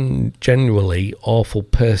genuinely awful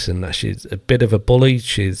person. That she's a bit of a bully.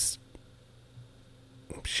 She's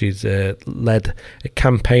led a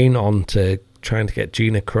campaign on to trying to get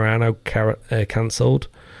Gina Carano cancelled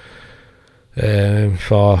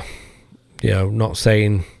for not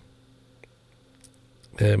saying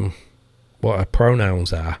what her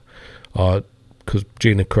pronouns are, or because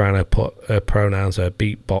Gina Carano put her pronouns are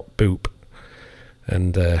beep, bop, boop,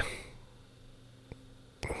 and the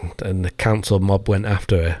council mob went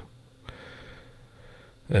after her,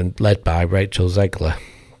 and led by Rachel Zegler.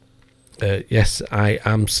 Yes, I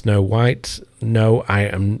am Snow White. No, I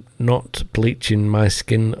am not bleaching my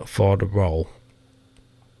skin for the role.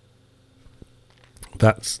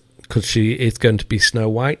 That's because she is going to be Snow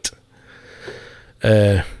White.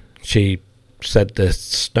 She said the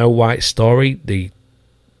Snow White story, the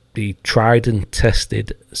tried and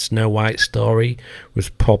tested Snow White story, was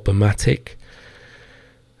problematic.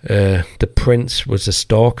 The prince was a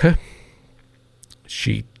stalker.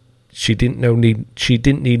 She didn't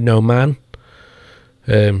need no man.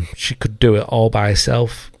 She could do it all by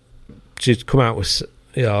herself. She'd come out with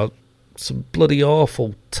some bloody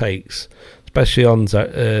awful takes, especially on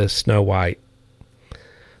Snow White.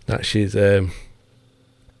 That she's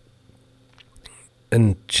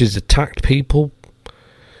and she's attacked people.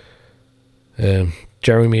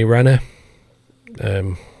 Jeremy Renner,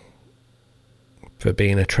 for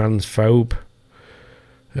being a transphobe,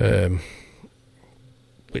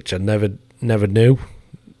 which I never knew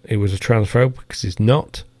he was a transphobe, because he's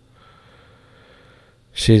not.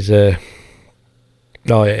 She's here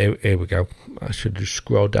we go. I should just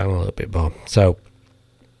scroll down a little bit more. So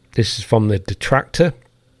this is from the Detractor.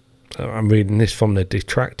 I'm reading this from the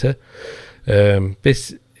Detractor.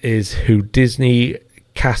 This is who Disney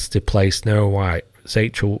cast to play Snow White,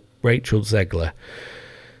 Rachel Zegler.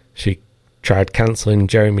 She tried cancelling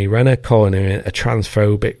Jeremy Renner, calling him a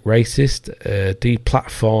transphobic racist,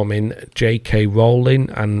 deplatforming J.K. Rowling,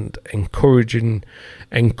 and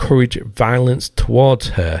encourage violence towards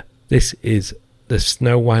her. This is the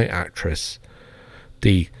Snow White actress,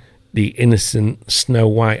 the innocent Snow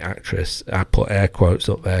White actress. I put air quotes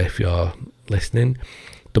up there if you're listening.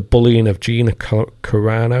 The bullying of Gina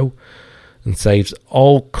Carano, and says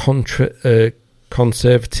all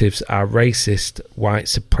conservatives are racist white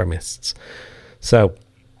supremacists. So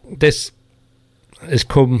this has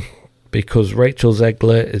come because Rachel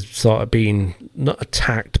Zegler is sort of being not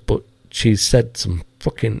attacked, but she's said some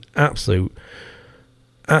fucking absolute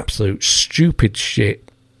stupid shit.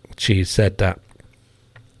 She said that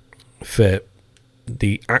for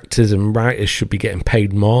the actors and writers should be getting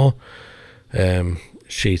paid more.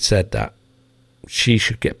 She said that she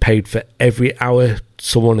should get paid for every hour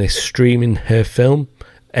someone is streaming her film.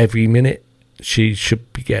 Every minute she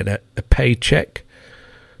should be getting a paycheck.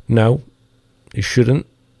 No, you shouldn't.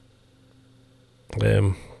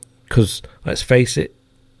 Because let's face it,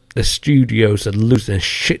 the studios are losing a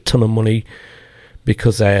shit ton of money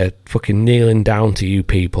because they're fucking kneeling down to you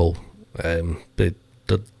people. The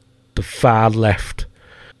far left,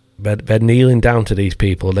 they're kneeling down to these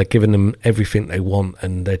people. They're giving them everything they want,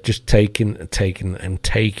 and they're just taking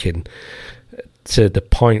to the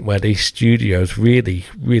point where these studios really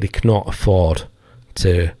cannot afford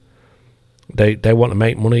to. They want to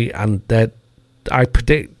make money, and I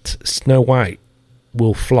predict Snow White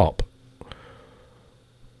will flop.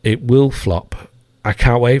 It will flop. I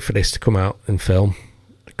can't wait for this to come out in film,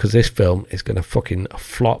 because this film is going to fucking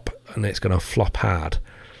flop, and it's going to flop hard.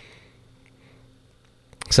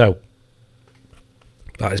 So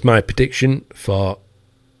that is my prediction for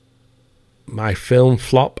my film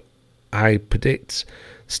flop. I predict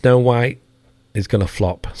Snow White is going to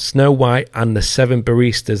flop. Snow White and the Seven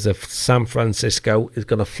Baristas of San Francisco is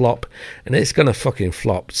going to flop, and it's going to fucking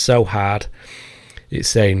flop so hard. It's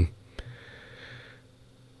saying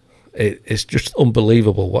it's just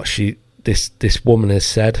unbelievable what this woman has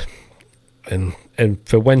said, and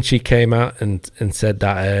for when she came out and said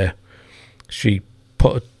that she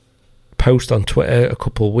put a post on Twitter a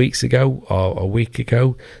couple of weeks ago or a week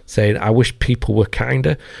ago saying, I wish people were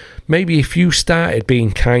kinder. Maybe if you started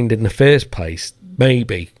being kind in the first place,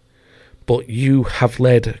 maybe, but you have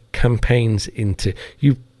led campaigns into,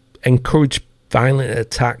 you encouraged violent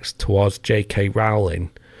attacks towards J.K. Rowling,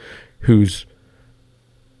 who's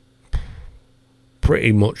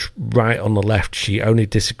pretty much right on the left. She only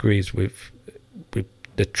disagrees with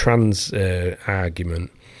the trans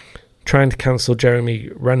argument, trying to cancel Jeremy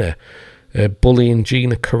Renner, bullying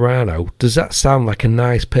Gina Carano. Does that sound like a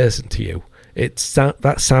nice person to you?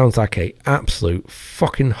 That sounds like a absolute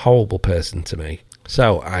fucking horrible person to me.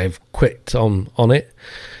 So I've quit on it,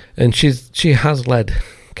 and she has led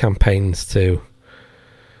campaigns to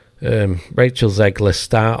Rachel Zegler,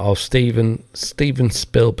 star of Steven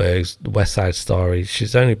Spielberg's West Side Story.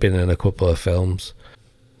 She's only been in a couple of films.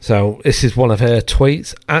 So this is one of her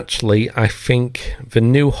tweets. Actually, I think the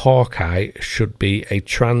new Hawkeye should be a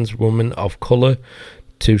trans woman of colour,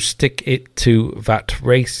 to stick it to that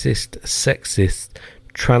racist, sexist,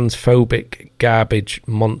 transphobic garbage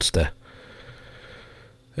monster.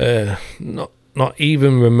 Not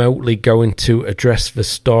even remotely going to address the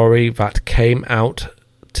story that came out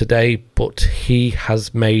today, but he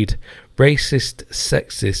has made racist,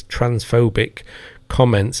 sexist, transphobic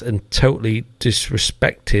comments and totally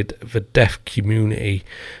disrespected the deaf community.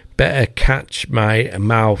 Better catch my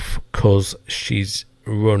mouth, cause she's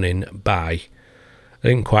running by. I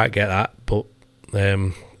didn't quite get that, but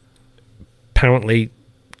apparently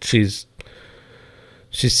she's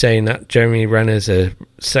saying that Jeremy Renner's a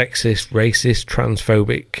sexist, racist,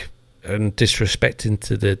 transphobic, and disrespecting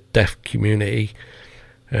to the deaf community.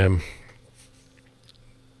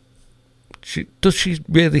 Does she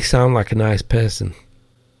really sound like a nice person?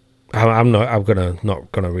 I'm not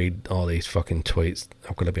gonna read all these fucking tweets.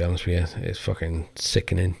 I'm gonna be honest with you. It's fucking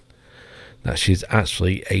sickening that she's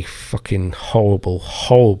actually a fucking horrible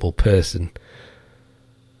person.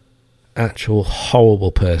 Actual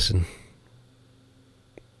horrible person.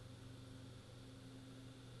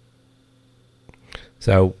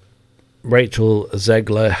 So Rachel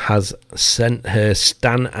Zegler has sent her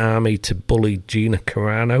Stan army to bully Gina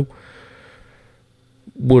Carano.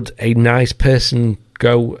 Would a nice person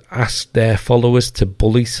go ask their followers to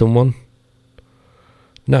bully someone?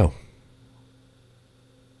 No.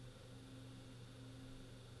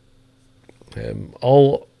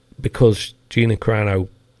 All because Gina Carano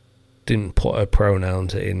didn't put her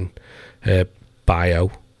pronouns in her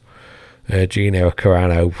bio. Gina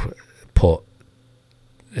Carano put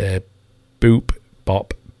boop,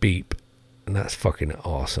 bop, beep, and that's fucking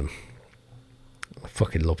awesome. I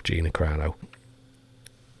fucking love Gina Carano.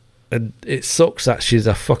 And it sucks that she's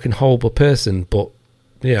a fucking horrible person, but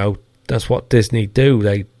you know that's what Disney do.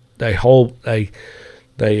 They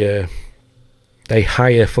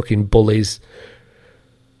hire fucking bullies,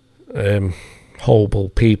 horrible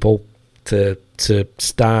people to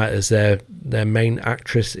star as their main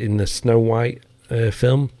actress in the Snow White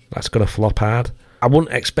film. That's gonna flop hard. I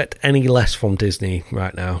wouldn't expect any less from Disney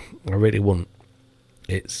right now. I really wouldn't.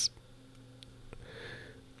 It's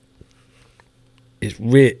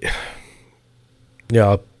really,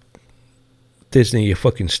 Disney, you're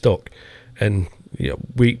fucking stuck, and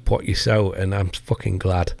reap what you sow. And I'm fucking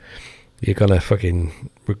glad. You're gonna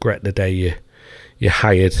fucking regret the day you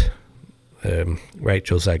hired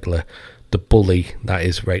Rachel Zegler, the bully that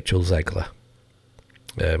is Rachel Zegler.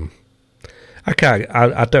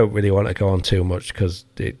 I don't really want to go on too much because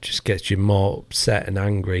it just gets you more upset and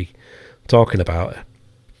angry talking about her.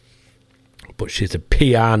 But she's a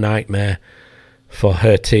PR nightmare for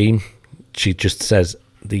her team. She just says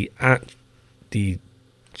the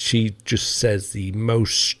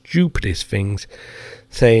most stupidest things,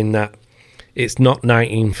 saying that it's not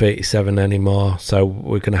 1937 anymore, so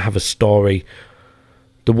we're going to have a story.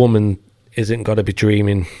 The woman isn't going to be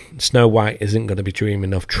dreaming. Snow White isn't going to be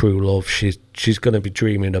dreaming of true love. She's going to be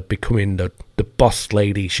dreaming of becoming the boss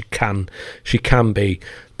lady she can be,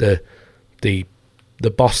 the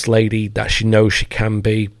boss lady that she knows she can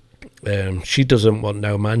be. She doesn't want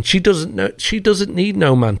no man. She doesn't need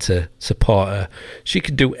no man to support her. She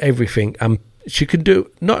can do everything, and she can do,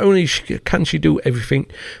 not only can she do everything,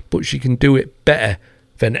 but she can do it better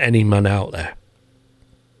than any man out there.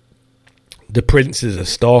 The prince is a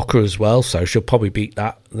stalker as well, so she'll probably beat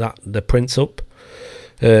the prince up.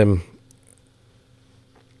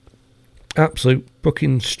 Absolute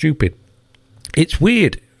fucking stupid. It's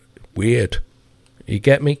weird. You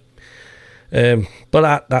get me?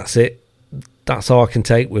 But that's it. That's all I can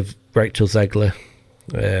take with Rachel Zegler.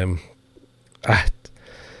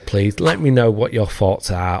 Please let me know what your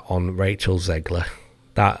thoughts are on Rachel Zegler.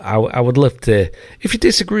 That I would love to. If you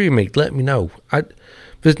disagree with me, let me know.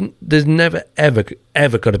 There's never ever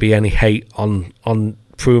going to be any hate on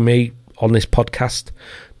through me on this podcast.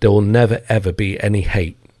 There will never ever be any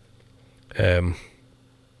hate. The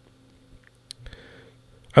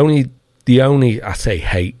only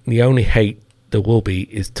hate there will be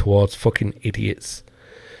is towards fucking idiots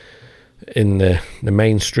in the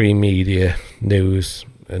mainstream media, news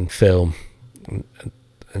and film,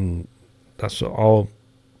 and that's all.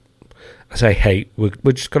 I say hate. We're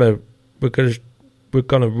gonna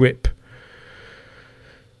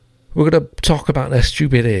talk about their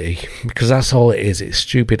stupidity, because that's all it is. It's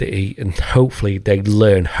stupidity, and hopefully they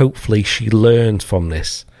learn. Hopefully she learns from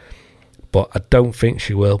this, but I don't think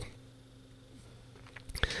she will.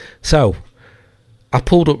 So I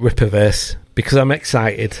pulled up Rippaverse because I'm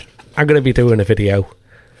excited. I'm going to be doing a video.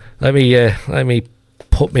 Let me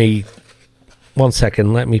put me 1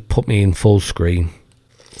 second. Let me put me in full screen.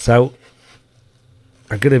 So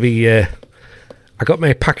I'm going to be. I got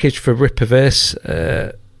my package for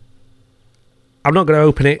Rippaverse. I'm not going to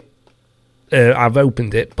open it. I've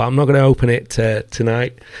opened it, but I'm not going to open it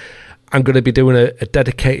tonight. I'm going to be doing a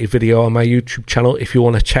dedicated video on my YouTube channel. If you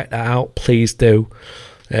want to check that out, please do.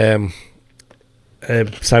 So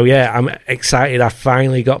yeah, I'm excited. I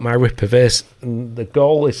finally got my Rippaverse, and the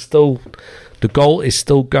goal is still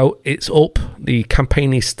it's up. The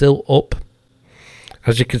campaign is still up.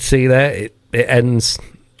 As you can see there, it ends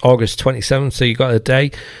August 27th, so you got a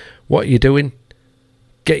day. What are you doing?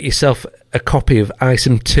 Get yourself a copy of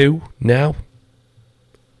ISIM 2 now.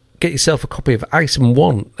 Get yourself a copy of ISIM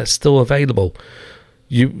 1 that's still available.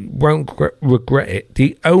 You won't regret it.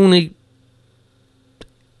 The only,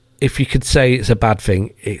 if you could say it's a bad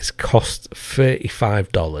thing, it's cost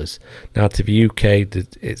 $35. Now to the UK,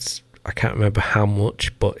 it's, I can't remember how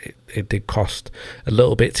much, but it did cost a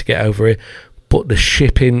little bit to get over it. But the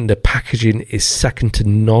shipping, the packaging is second to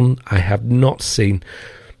none. I have not seen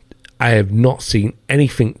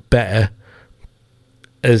anything better.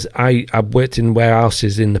 As I've worked in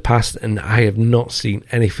warehouses in the past, and I have not seen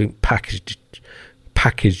anything packaged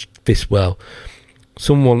this well.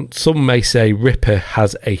 Some may say Ripper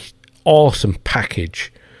has a awesome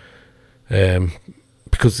package,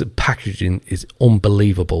 because the packaging is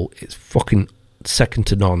unbelievable. It's fucking second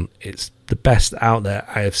to none. It's the best out there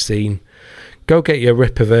I have seen. Go get your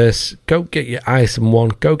Rippaverse. Go get your ISIM 1.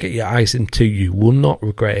 Go get your ISIM 2. You will not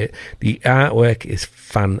regret it. The artwork is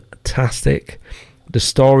fantastic. The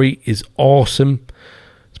story is awesome.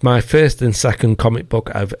 It's my first and second comic book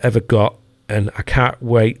I've ever got, and I can't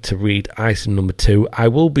wait to read ISIM number 2. I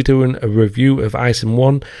will be doing a review of ISIM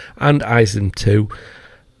 1 and ISIM 2,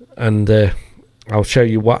 and I'll show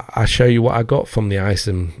you what I got from the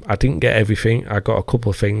ISIM. I didn't get everything. I got a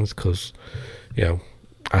couple of things because, you know,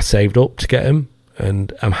 I saved up to get them,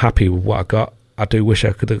 and I'm happy with what I got. I do wish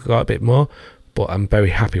I could have got a bit more, but I'm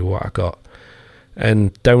very happy with what I got.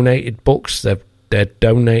 And donated books, they're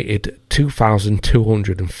donated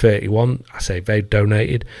 2,231. I say they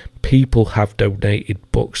donated. People have donated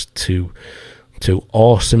books to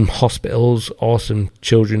awesome hospitals, awesome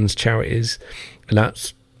children's charities, and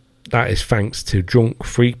that is thanks to Drunk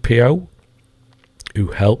Free PO, who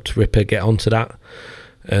helped Ripper get onto that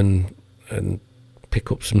and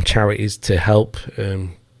pick up some charities to help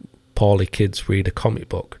poorly kids read a comic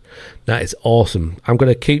book. That is awesome. I'm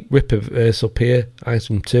going to keep Rippaverse up here,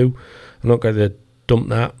 ISIM 2. I'm not going to dump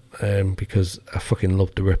that because I fucking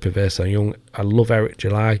love the Rippaverse. I love Eric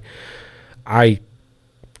July. I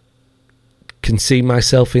can see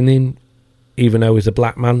myself in him, even though he's a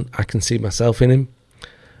black man. I can see myself in him.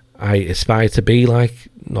 I aspire to be like,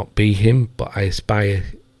 not be him, but I aspire.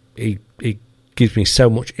 He gives me so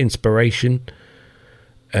much inspiration,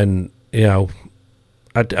 and you know,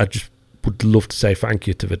 I just would love to say thank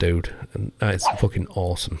you to the dude, and that is fucking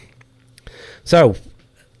awesome. So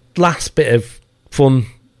last bit of fun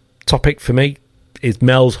topic for me is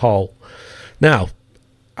Mel's Hole. Now,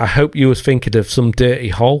 I hope you was thinking of some dirty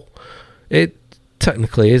hole. It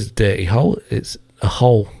technically is a dirty hole. It's a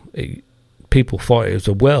hole. People thought it was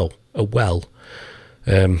a well.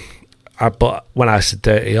 But when I said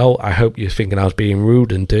dirty hole, I hope you're thinking I was being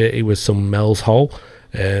rude and dirty with some Mel's Hole.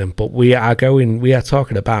 But we are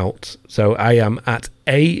talking about, so I am at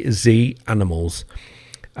AZ Animals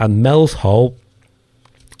and Mel's Hole.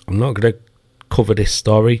 I'm not going to cover this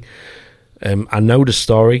story. I know the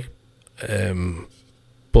story,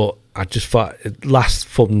 but I just thought last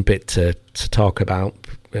fun bit to talk about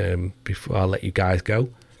before I let you guys go.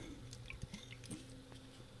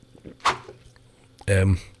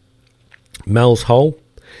 Mel's Hole,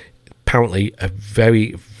 apparently a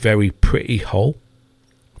very, very pretty hole.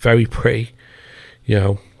 Very pretty,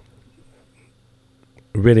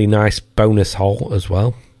 really nice bonus hole as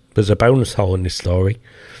well. There's a bonus hole in this story.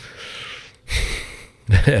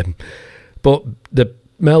 But the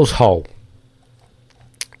Mel's Hole.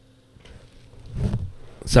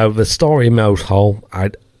 So the story of Mel's Hole,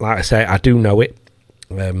 like I say, I do know it.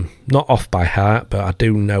 Not off by heart, but I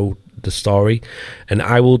do know the story. And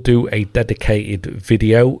I will do a dedicated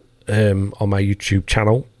video on my YouTube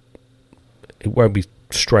channel. It won't be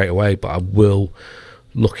straight away, but I will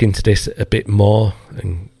look into this a bit more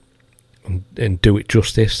and do it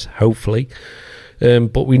justice, hopefully.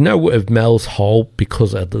 But we know of Mel's Hole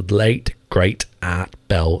because of the late great Art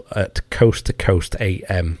Bell at Coast to Coast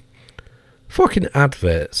AM. Fucking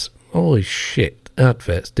adverts, holy shit,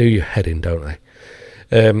 adverts do your head in, don't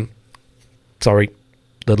they? Sorry,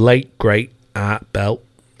 the late great Art Bell,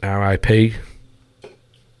 R.I.P.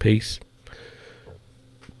 Peace.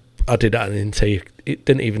 I did that and it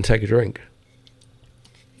didn't even take a drink.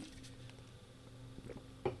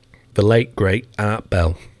 The late great Art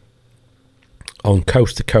Bell on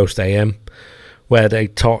Coast to Coast AM, where they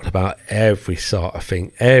talked about every sort of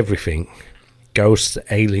thing, everything, ghosts,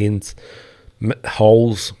 aliens,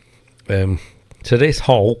 holes. To this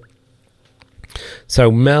hole,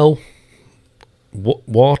 so Mel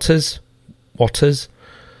Waters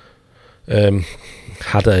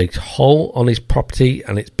had a hole on his property,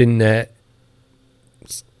 and it's been there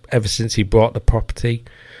ever since he bought the property.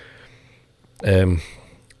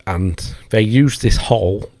 And they used this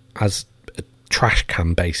hole as a trash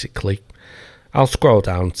can, basically. I'll scroll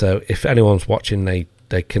down, so if anyone's watching,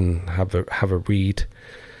 they can have a read.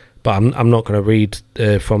 But I'm not going to read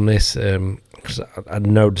from this because I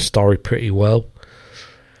know the story pretty well.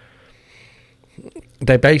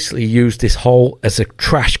 They basically used this hole as a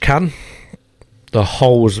trash can. The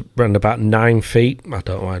hole was around about 9 feet. I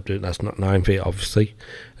don't know why I do it. That's not 9 feet, obviously.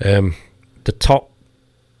 The top,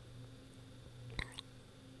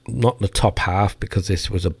 not the top half, because this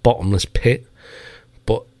was a bottomless pit,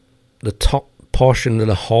 but the top portion of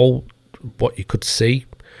the hole, what you could see,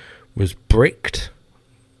 was bricked.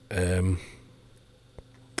 And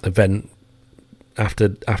then after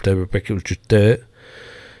the brick, it was just dirt.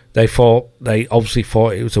 They obviously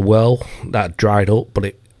thought it was a well that dried up, but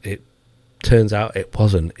it turns out it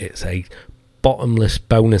wasn't. It's a bottomless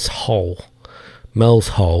bonus hole, Mel's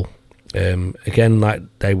Hole. Again, like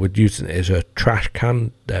they were using it as a trash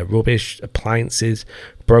can, their rubbish, appliances,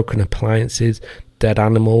 broken appliances, dead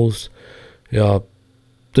animals.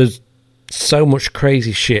 There's so much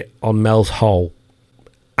crazy shit on Mel's Hole.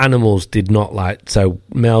 Animals did not like. So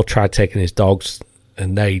Mel tried taking his dogs,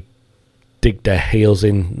 and they dig their heels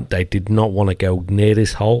in. They did not want to go near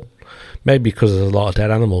this hole. Maybe because there's a lot of dead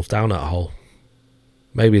animals down that hole.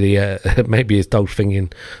 Maybe maybe his dog's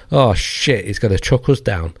thinking, "Oh shit, he's going to chuck us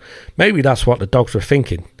down." Maybe that's what the dogs were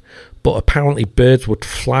thinking. But apparently, birds would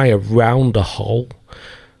fly around the hole,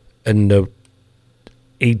 and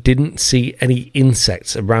he didn't see any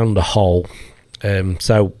insects around the hole.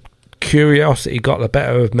 So curiosity got the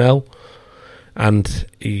better of Mel, and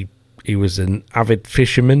he was an avid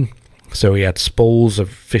fisherman. So he had spools of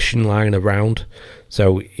fishing line around.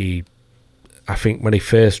 So I think when he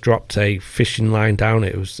first dropped a fishing line down,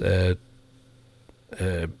 it was a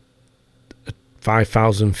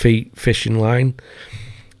 5,000 feet fishing line,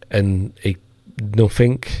 and he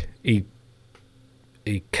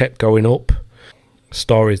kept going up.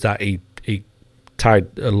 Stories that he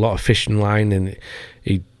tied a lot of fishing line, and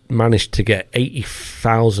he managed to get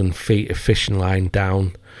 80,000 feet of fishing line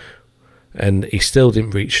down, and he still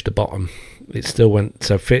didn't reach the bottom. It still went,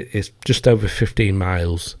 so it's just over 15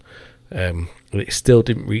 miles. It still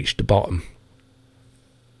didn't reach the bottom.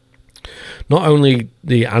 Not only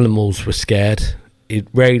the animals were scared,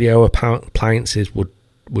 radio appliances would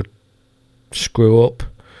screw up.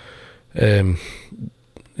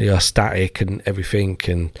 static and everything,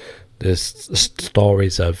 and there's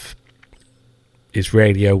stories of his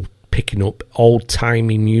radio picking up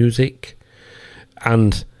old-timey music,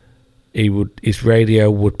 and his radio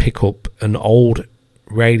would pick up an old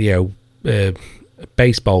radio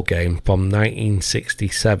baseball game from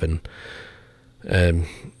 1967,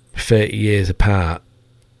 30 years apart,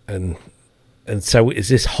 and so is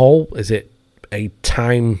this hole? Is it a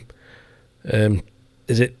time?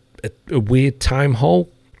 Is it a weird time hole?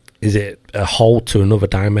 Is it a hole to another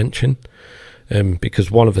dimension?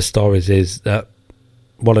 Because one of the stories is that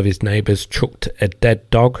one of his neighbours chucked his dead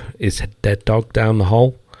dog down the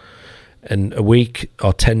hole, and a week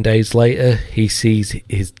or 10 days later he sees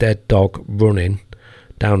his dead dog running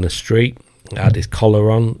down the street, had his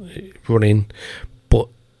collar on, running, but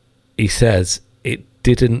he says it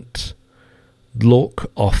didn't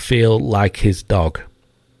look or feel like his dog.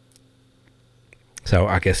 So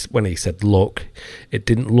I guess when he said look, it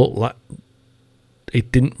didn't look like,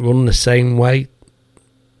 it didn't run the same way,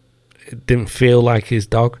 it didn't feel like his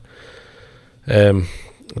dog. That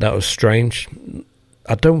was strange.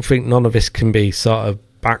 I don't think none of this can be sort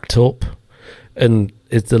of backed up. And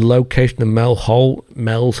is the location of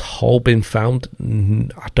Mel's hole been found?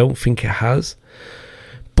 I don't think it has.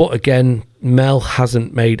 But again, Mel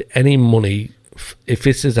hasn't made any money. If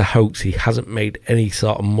this is a hoax, he hasn't made any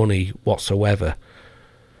sort of money whatsoever.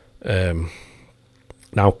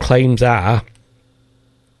 Now, claims are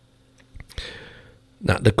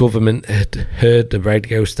that the government had heard the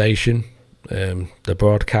radio station, the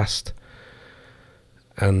broadcast,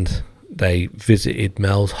 and they visited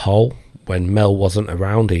Mel's hole when Mel wasn't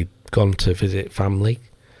around. He'd gone to visit family,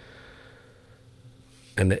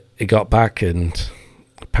 and he got back, and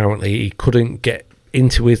apparently he couldn't get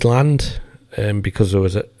into his land because there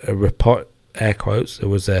was a report, air quotes, there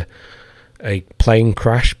was a plane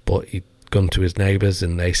crash, but he'd gone to his neighbours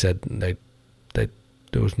and they said there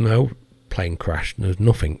was no plane crash, there was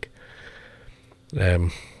nothing.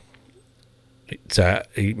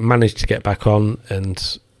 He managed to get back on,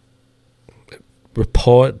 and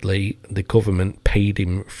reportedly the government paid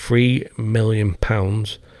him £3 million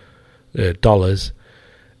dollars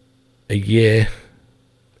a year.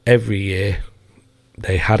 Every year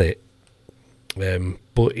they had it,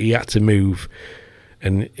 but he had to move,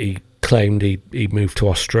 and he claimed he moved to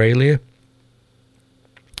Australia,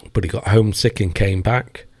 but he got homesick and came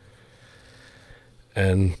back.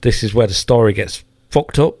 And this is where the story gets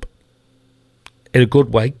fucked up in a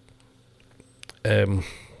good way.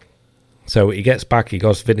 So he gets back, he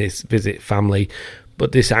goes visit family,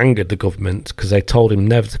 but this angered the government because they told him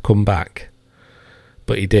never to come back,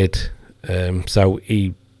 but he did. So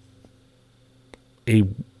he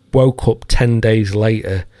woke up 10 days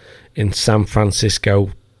later in San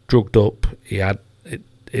Francisco, drugged up. He had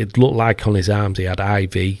it looked like on his arms he had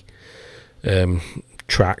IV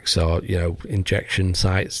tracks, or injection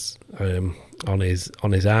sites on his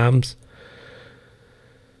arms,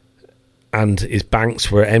 and his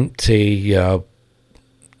banks were empty.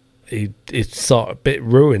 It's sort of a bit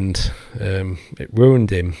ruined. It ruined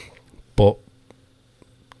him, but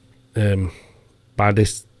by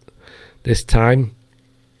this time,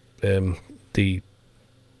 the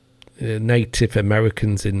Native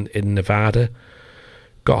Americans in Nevada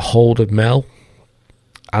got hold of Mel,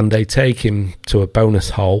 and they take him to a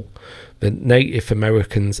bonus hole. The Native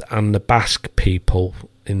Americans and the Basque people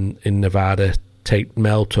in Nevada take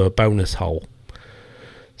Mel to a bonus hole.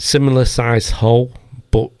 Similar size hole,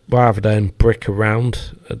 but rather than brick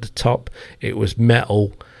around at the top, it was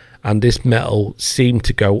metal, and this metal seemed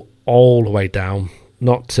to go all the way down.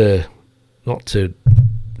 It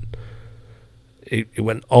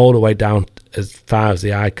went all the way down as far as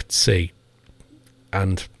the eye could see.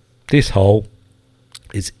 And this hole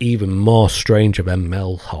is even more stranger than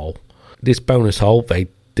Mel's hole. This bonus hole, they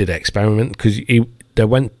did an experiment because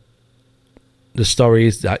the story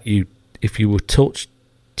is that if you were to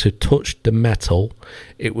touch the metal,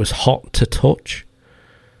 it was hot to touch.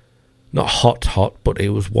 Not hot, but it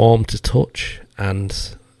was warm to touch.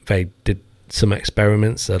 And they did some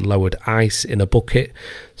experiments. They lowered ice in a bucket,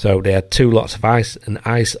 so they had 2 lots of ice, and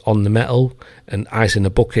ice on the metal and ice in a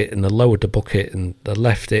bucket, and they lowered the bucket and they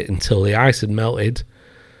left it until the ice had melted.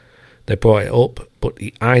 They brought it up, but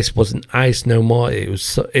the ice wasn't ice no more.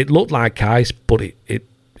 It looked like ice, but it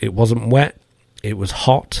wasn't wet. It was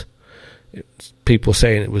hot. People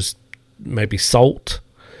saying it was maybe salt.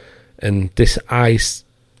 And this ice,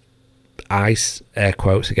 air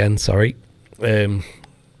quotes again, sorry,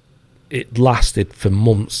 it lasted for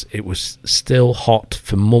months. It was still hot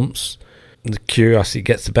for months. The curiosity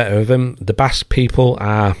gets the better of them. The Basque people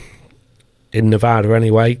are in Nevada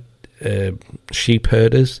anyway. sheep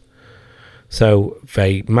herders. So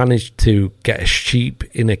they managed to get a sheep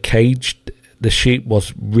in a cage. The sheep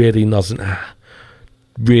wasn't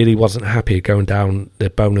happy going down the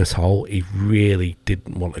bonus hole. He really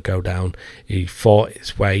didn't want to go down. He fought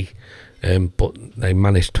his way, but they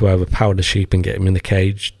managed to overpower the sheep and get him in the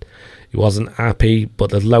cage. He wasn't happy, but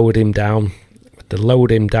they lowered him down. They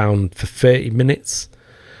lowered him down for 30 minutes.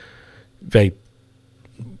 They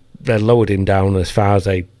lowered him down as far as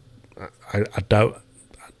I don't.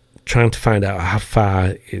 Trying to find out how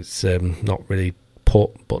far it's not really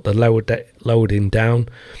put, but they lowered him down.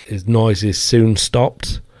 His noises soon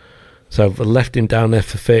stopped, so they left him down there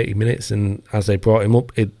for 30 minutes. And as they brought him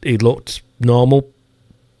up, he looked normal,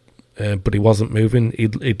 but he wasn't moving. He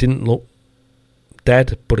didn't look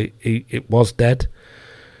dead, but it was dead.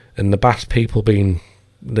 And the Basque people, being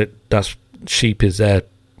that's sheep is their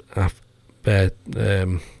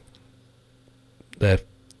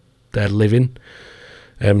living.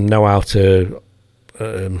 Know how to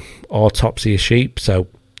autopsy a sheep, so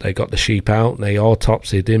they got the sheep out and they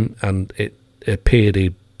autopsied him, and it appeared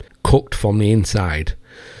he'd cooked from the inside.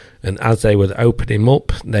 And as they would open him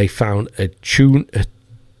up, they found a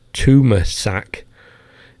tumour sac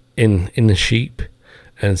in the sheep,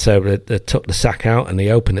 and so they took the sac out and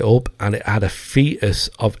they opened it up, and it had a fetus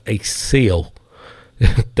of a seal.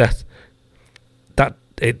 It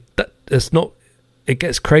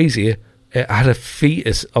gets crazier. It had a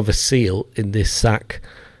fetus of a seal in this sack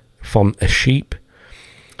from a sheep.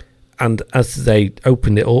 And as they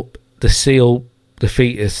opened it up, the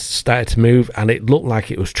fetus started to move, and it looked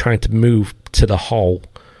like it was trying to move to the hole.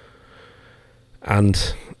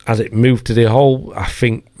 And as it moved to the hole, I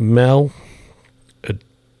think Mel had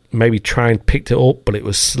maybe tried and picked it up, but it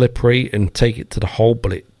was slippery, and take it to the hole,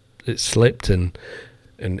 but it slipped, and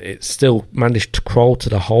it still managed to crawl to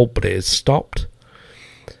the hole, but it had stopped.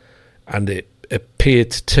 And it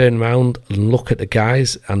appeared to turn around and look at the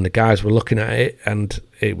guys, and the guys were looking at it, and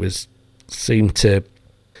it seemed to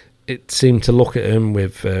look at them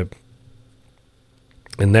with, and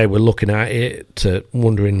they were looking at it,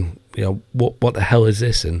 wondering, what the hell is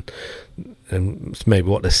this, and maybe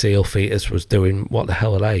what the seal fetus was doing. What the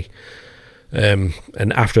hell are they? And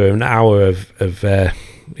after an hour of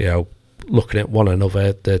looking at one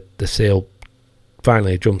another, the seal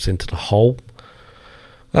finally jumps into the hole.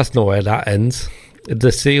 That's not where that ends. The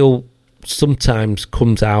seal sometimes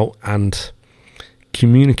comes out and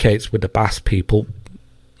communicates with the Basque people,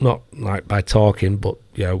 not like by talking, but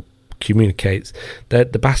communicates. The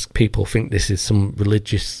Basque people think this is some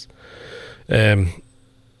religious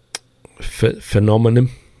phenomenon,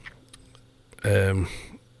 a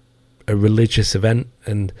religious event,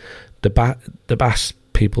 and the Basque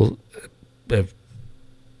people have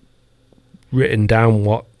written down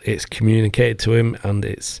what it's communicated to him, and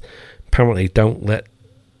it's apparently don't let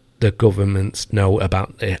the governments know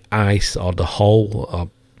about the ice or the hole or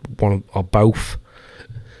one or both.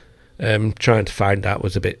 Trying to find out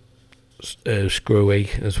was a bit screwy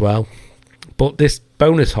as well. But this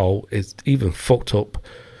bonus hole is even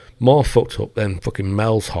more fucked up than fucking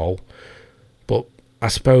Mel's hole. But I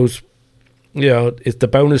suppose, is the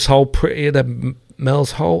bonus hole prettier than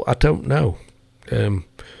Mel's hole? I don't know.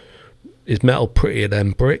 Is metal prettier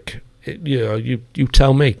than brick? You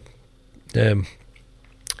tell me. Anyway,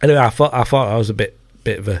 I thought that was a bit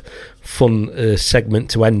of a fun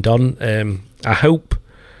segment to end on. I hope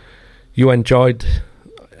you enjoyed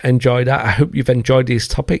that. I hope you've enjoyed these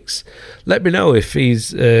topics. Let me know if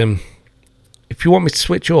if you want me to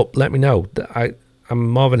switch up. Let me know. I'm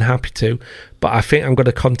more than happy to. But I think I'm going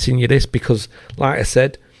to continue this because, like I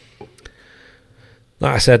said,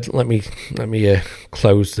 let me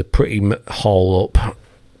close the pretty hole up.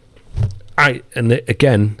 I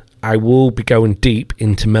will be going deep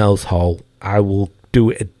into Mel's hole. I will do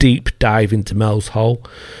a deep dive into Mel's hole.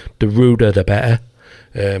 The ruder, the better.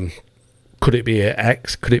 Could it be an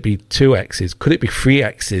X? Could it be 2 X's? Could it be 3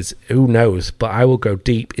 X's? Who knows? But I will go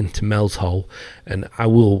deep into Mel's hole, and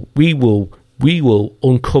we will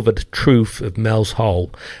uncover the truth of Mel's hole,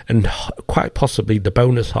 and quite possibly the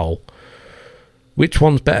bonus hole. Which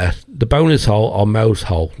one's better, the bonus hole or Mel's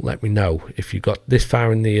hole? Let me know. If you got this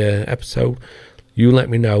far in the episode, you let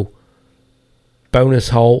me know. Bonus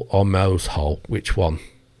hole or Mel's hole? Which one?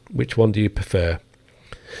 Which one do you prefer?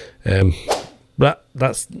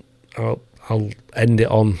 That's I'll end it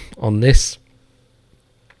on this.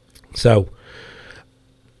 So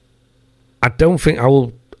I don't think I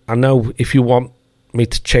will. I know if you want me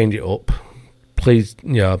to change it up, please,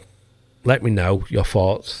 let me know your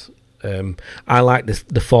thoughts. I like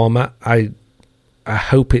the format. I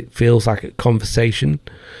hope it feels like a conversation.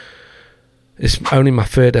 It's only my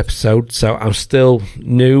third episode, so I'm still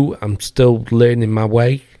new. I'm still learning my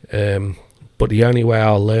way. But the only way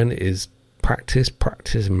I'll learn is practice,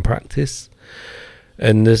 practice, and practice.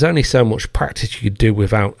 And there's only so much practice you can do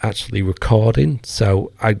without actually recording.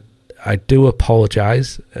 So I do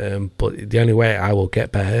apologise, but the only way I will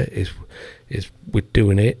get better is with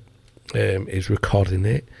doing it, is recording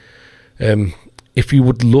it. If you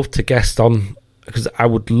would love to guest on, because I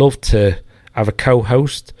would love to have a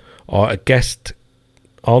co-host or a guest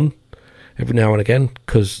on every now and again,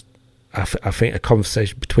 because I think a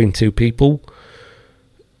conversation between two people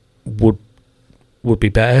would be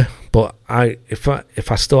better. But if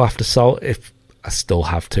I still have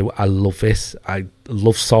to, I love this. I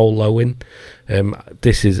love soloing.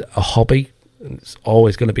 This is a hobby. It's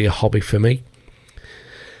always going to be a hobby for me,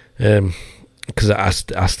 because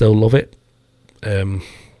I still love it.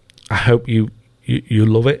 I hope you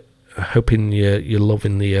love it. I'm hoping you're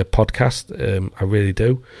loving the podcast. I really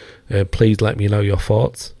do. Please let me know your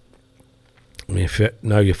thoughts. I mean, if you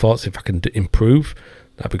know your thoughts, if I can improve,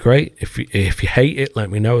 that'd be great. If you hate it, let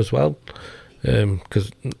me know as well,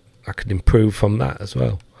 because I can improve from that as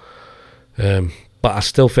well. But I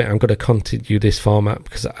still think I'm going to continue this format,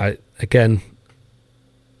 because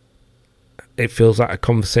it feels like a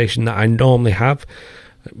conversation that I normally have.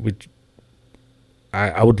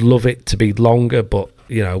 I would love it to be longer, but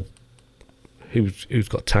who's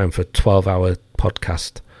got time for a 12-hour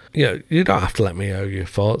podcast? You don't have to let me know your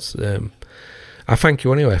thoughts. I thank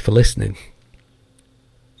you anyway for listening.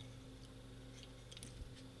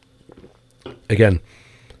 Again,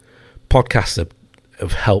 podcasts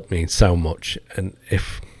have helped me so much, and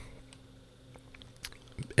if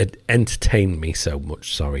it entertained me so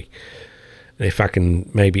much, sorry. And if I can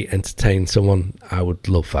maybe entertain someone, I would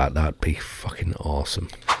love that. That'd be fucking awesome.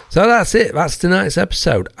 So that's it. That's tonight's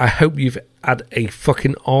episode. I hope you've had a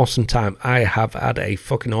fucking awesome time. I have had a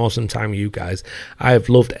fucking awesome time with you guys. I have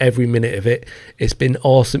loved every minute of it. It's been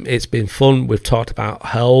awesome. It's been fun. We've talked about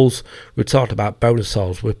hells. We've talked about bonus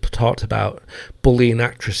holes. We've talked about bullying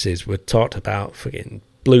actresses. We've talked about fucking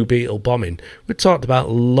Blue Beetle bombing. We've talked about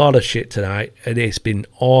a lot of shit tonight, and it's been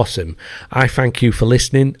awesome. I thank you for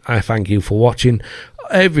listening. I thank you for watching.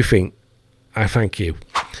 Everything. I thank you.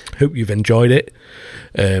 Hope you've enjoyed it.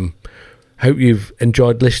 Hope you've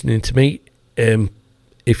enjoyed listening to me.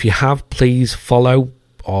 If you have, please follow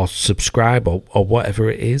or subscribe or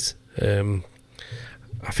whatever it is.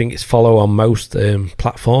 I think it's follow on most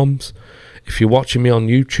platforms. If you're watching me on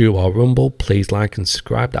YouTube or Rumble, please like and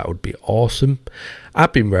subscribe. That would be awesome.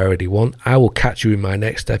 I've been Rare EB1. I will catch you in my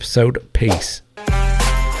next episode. Peace.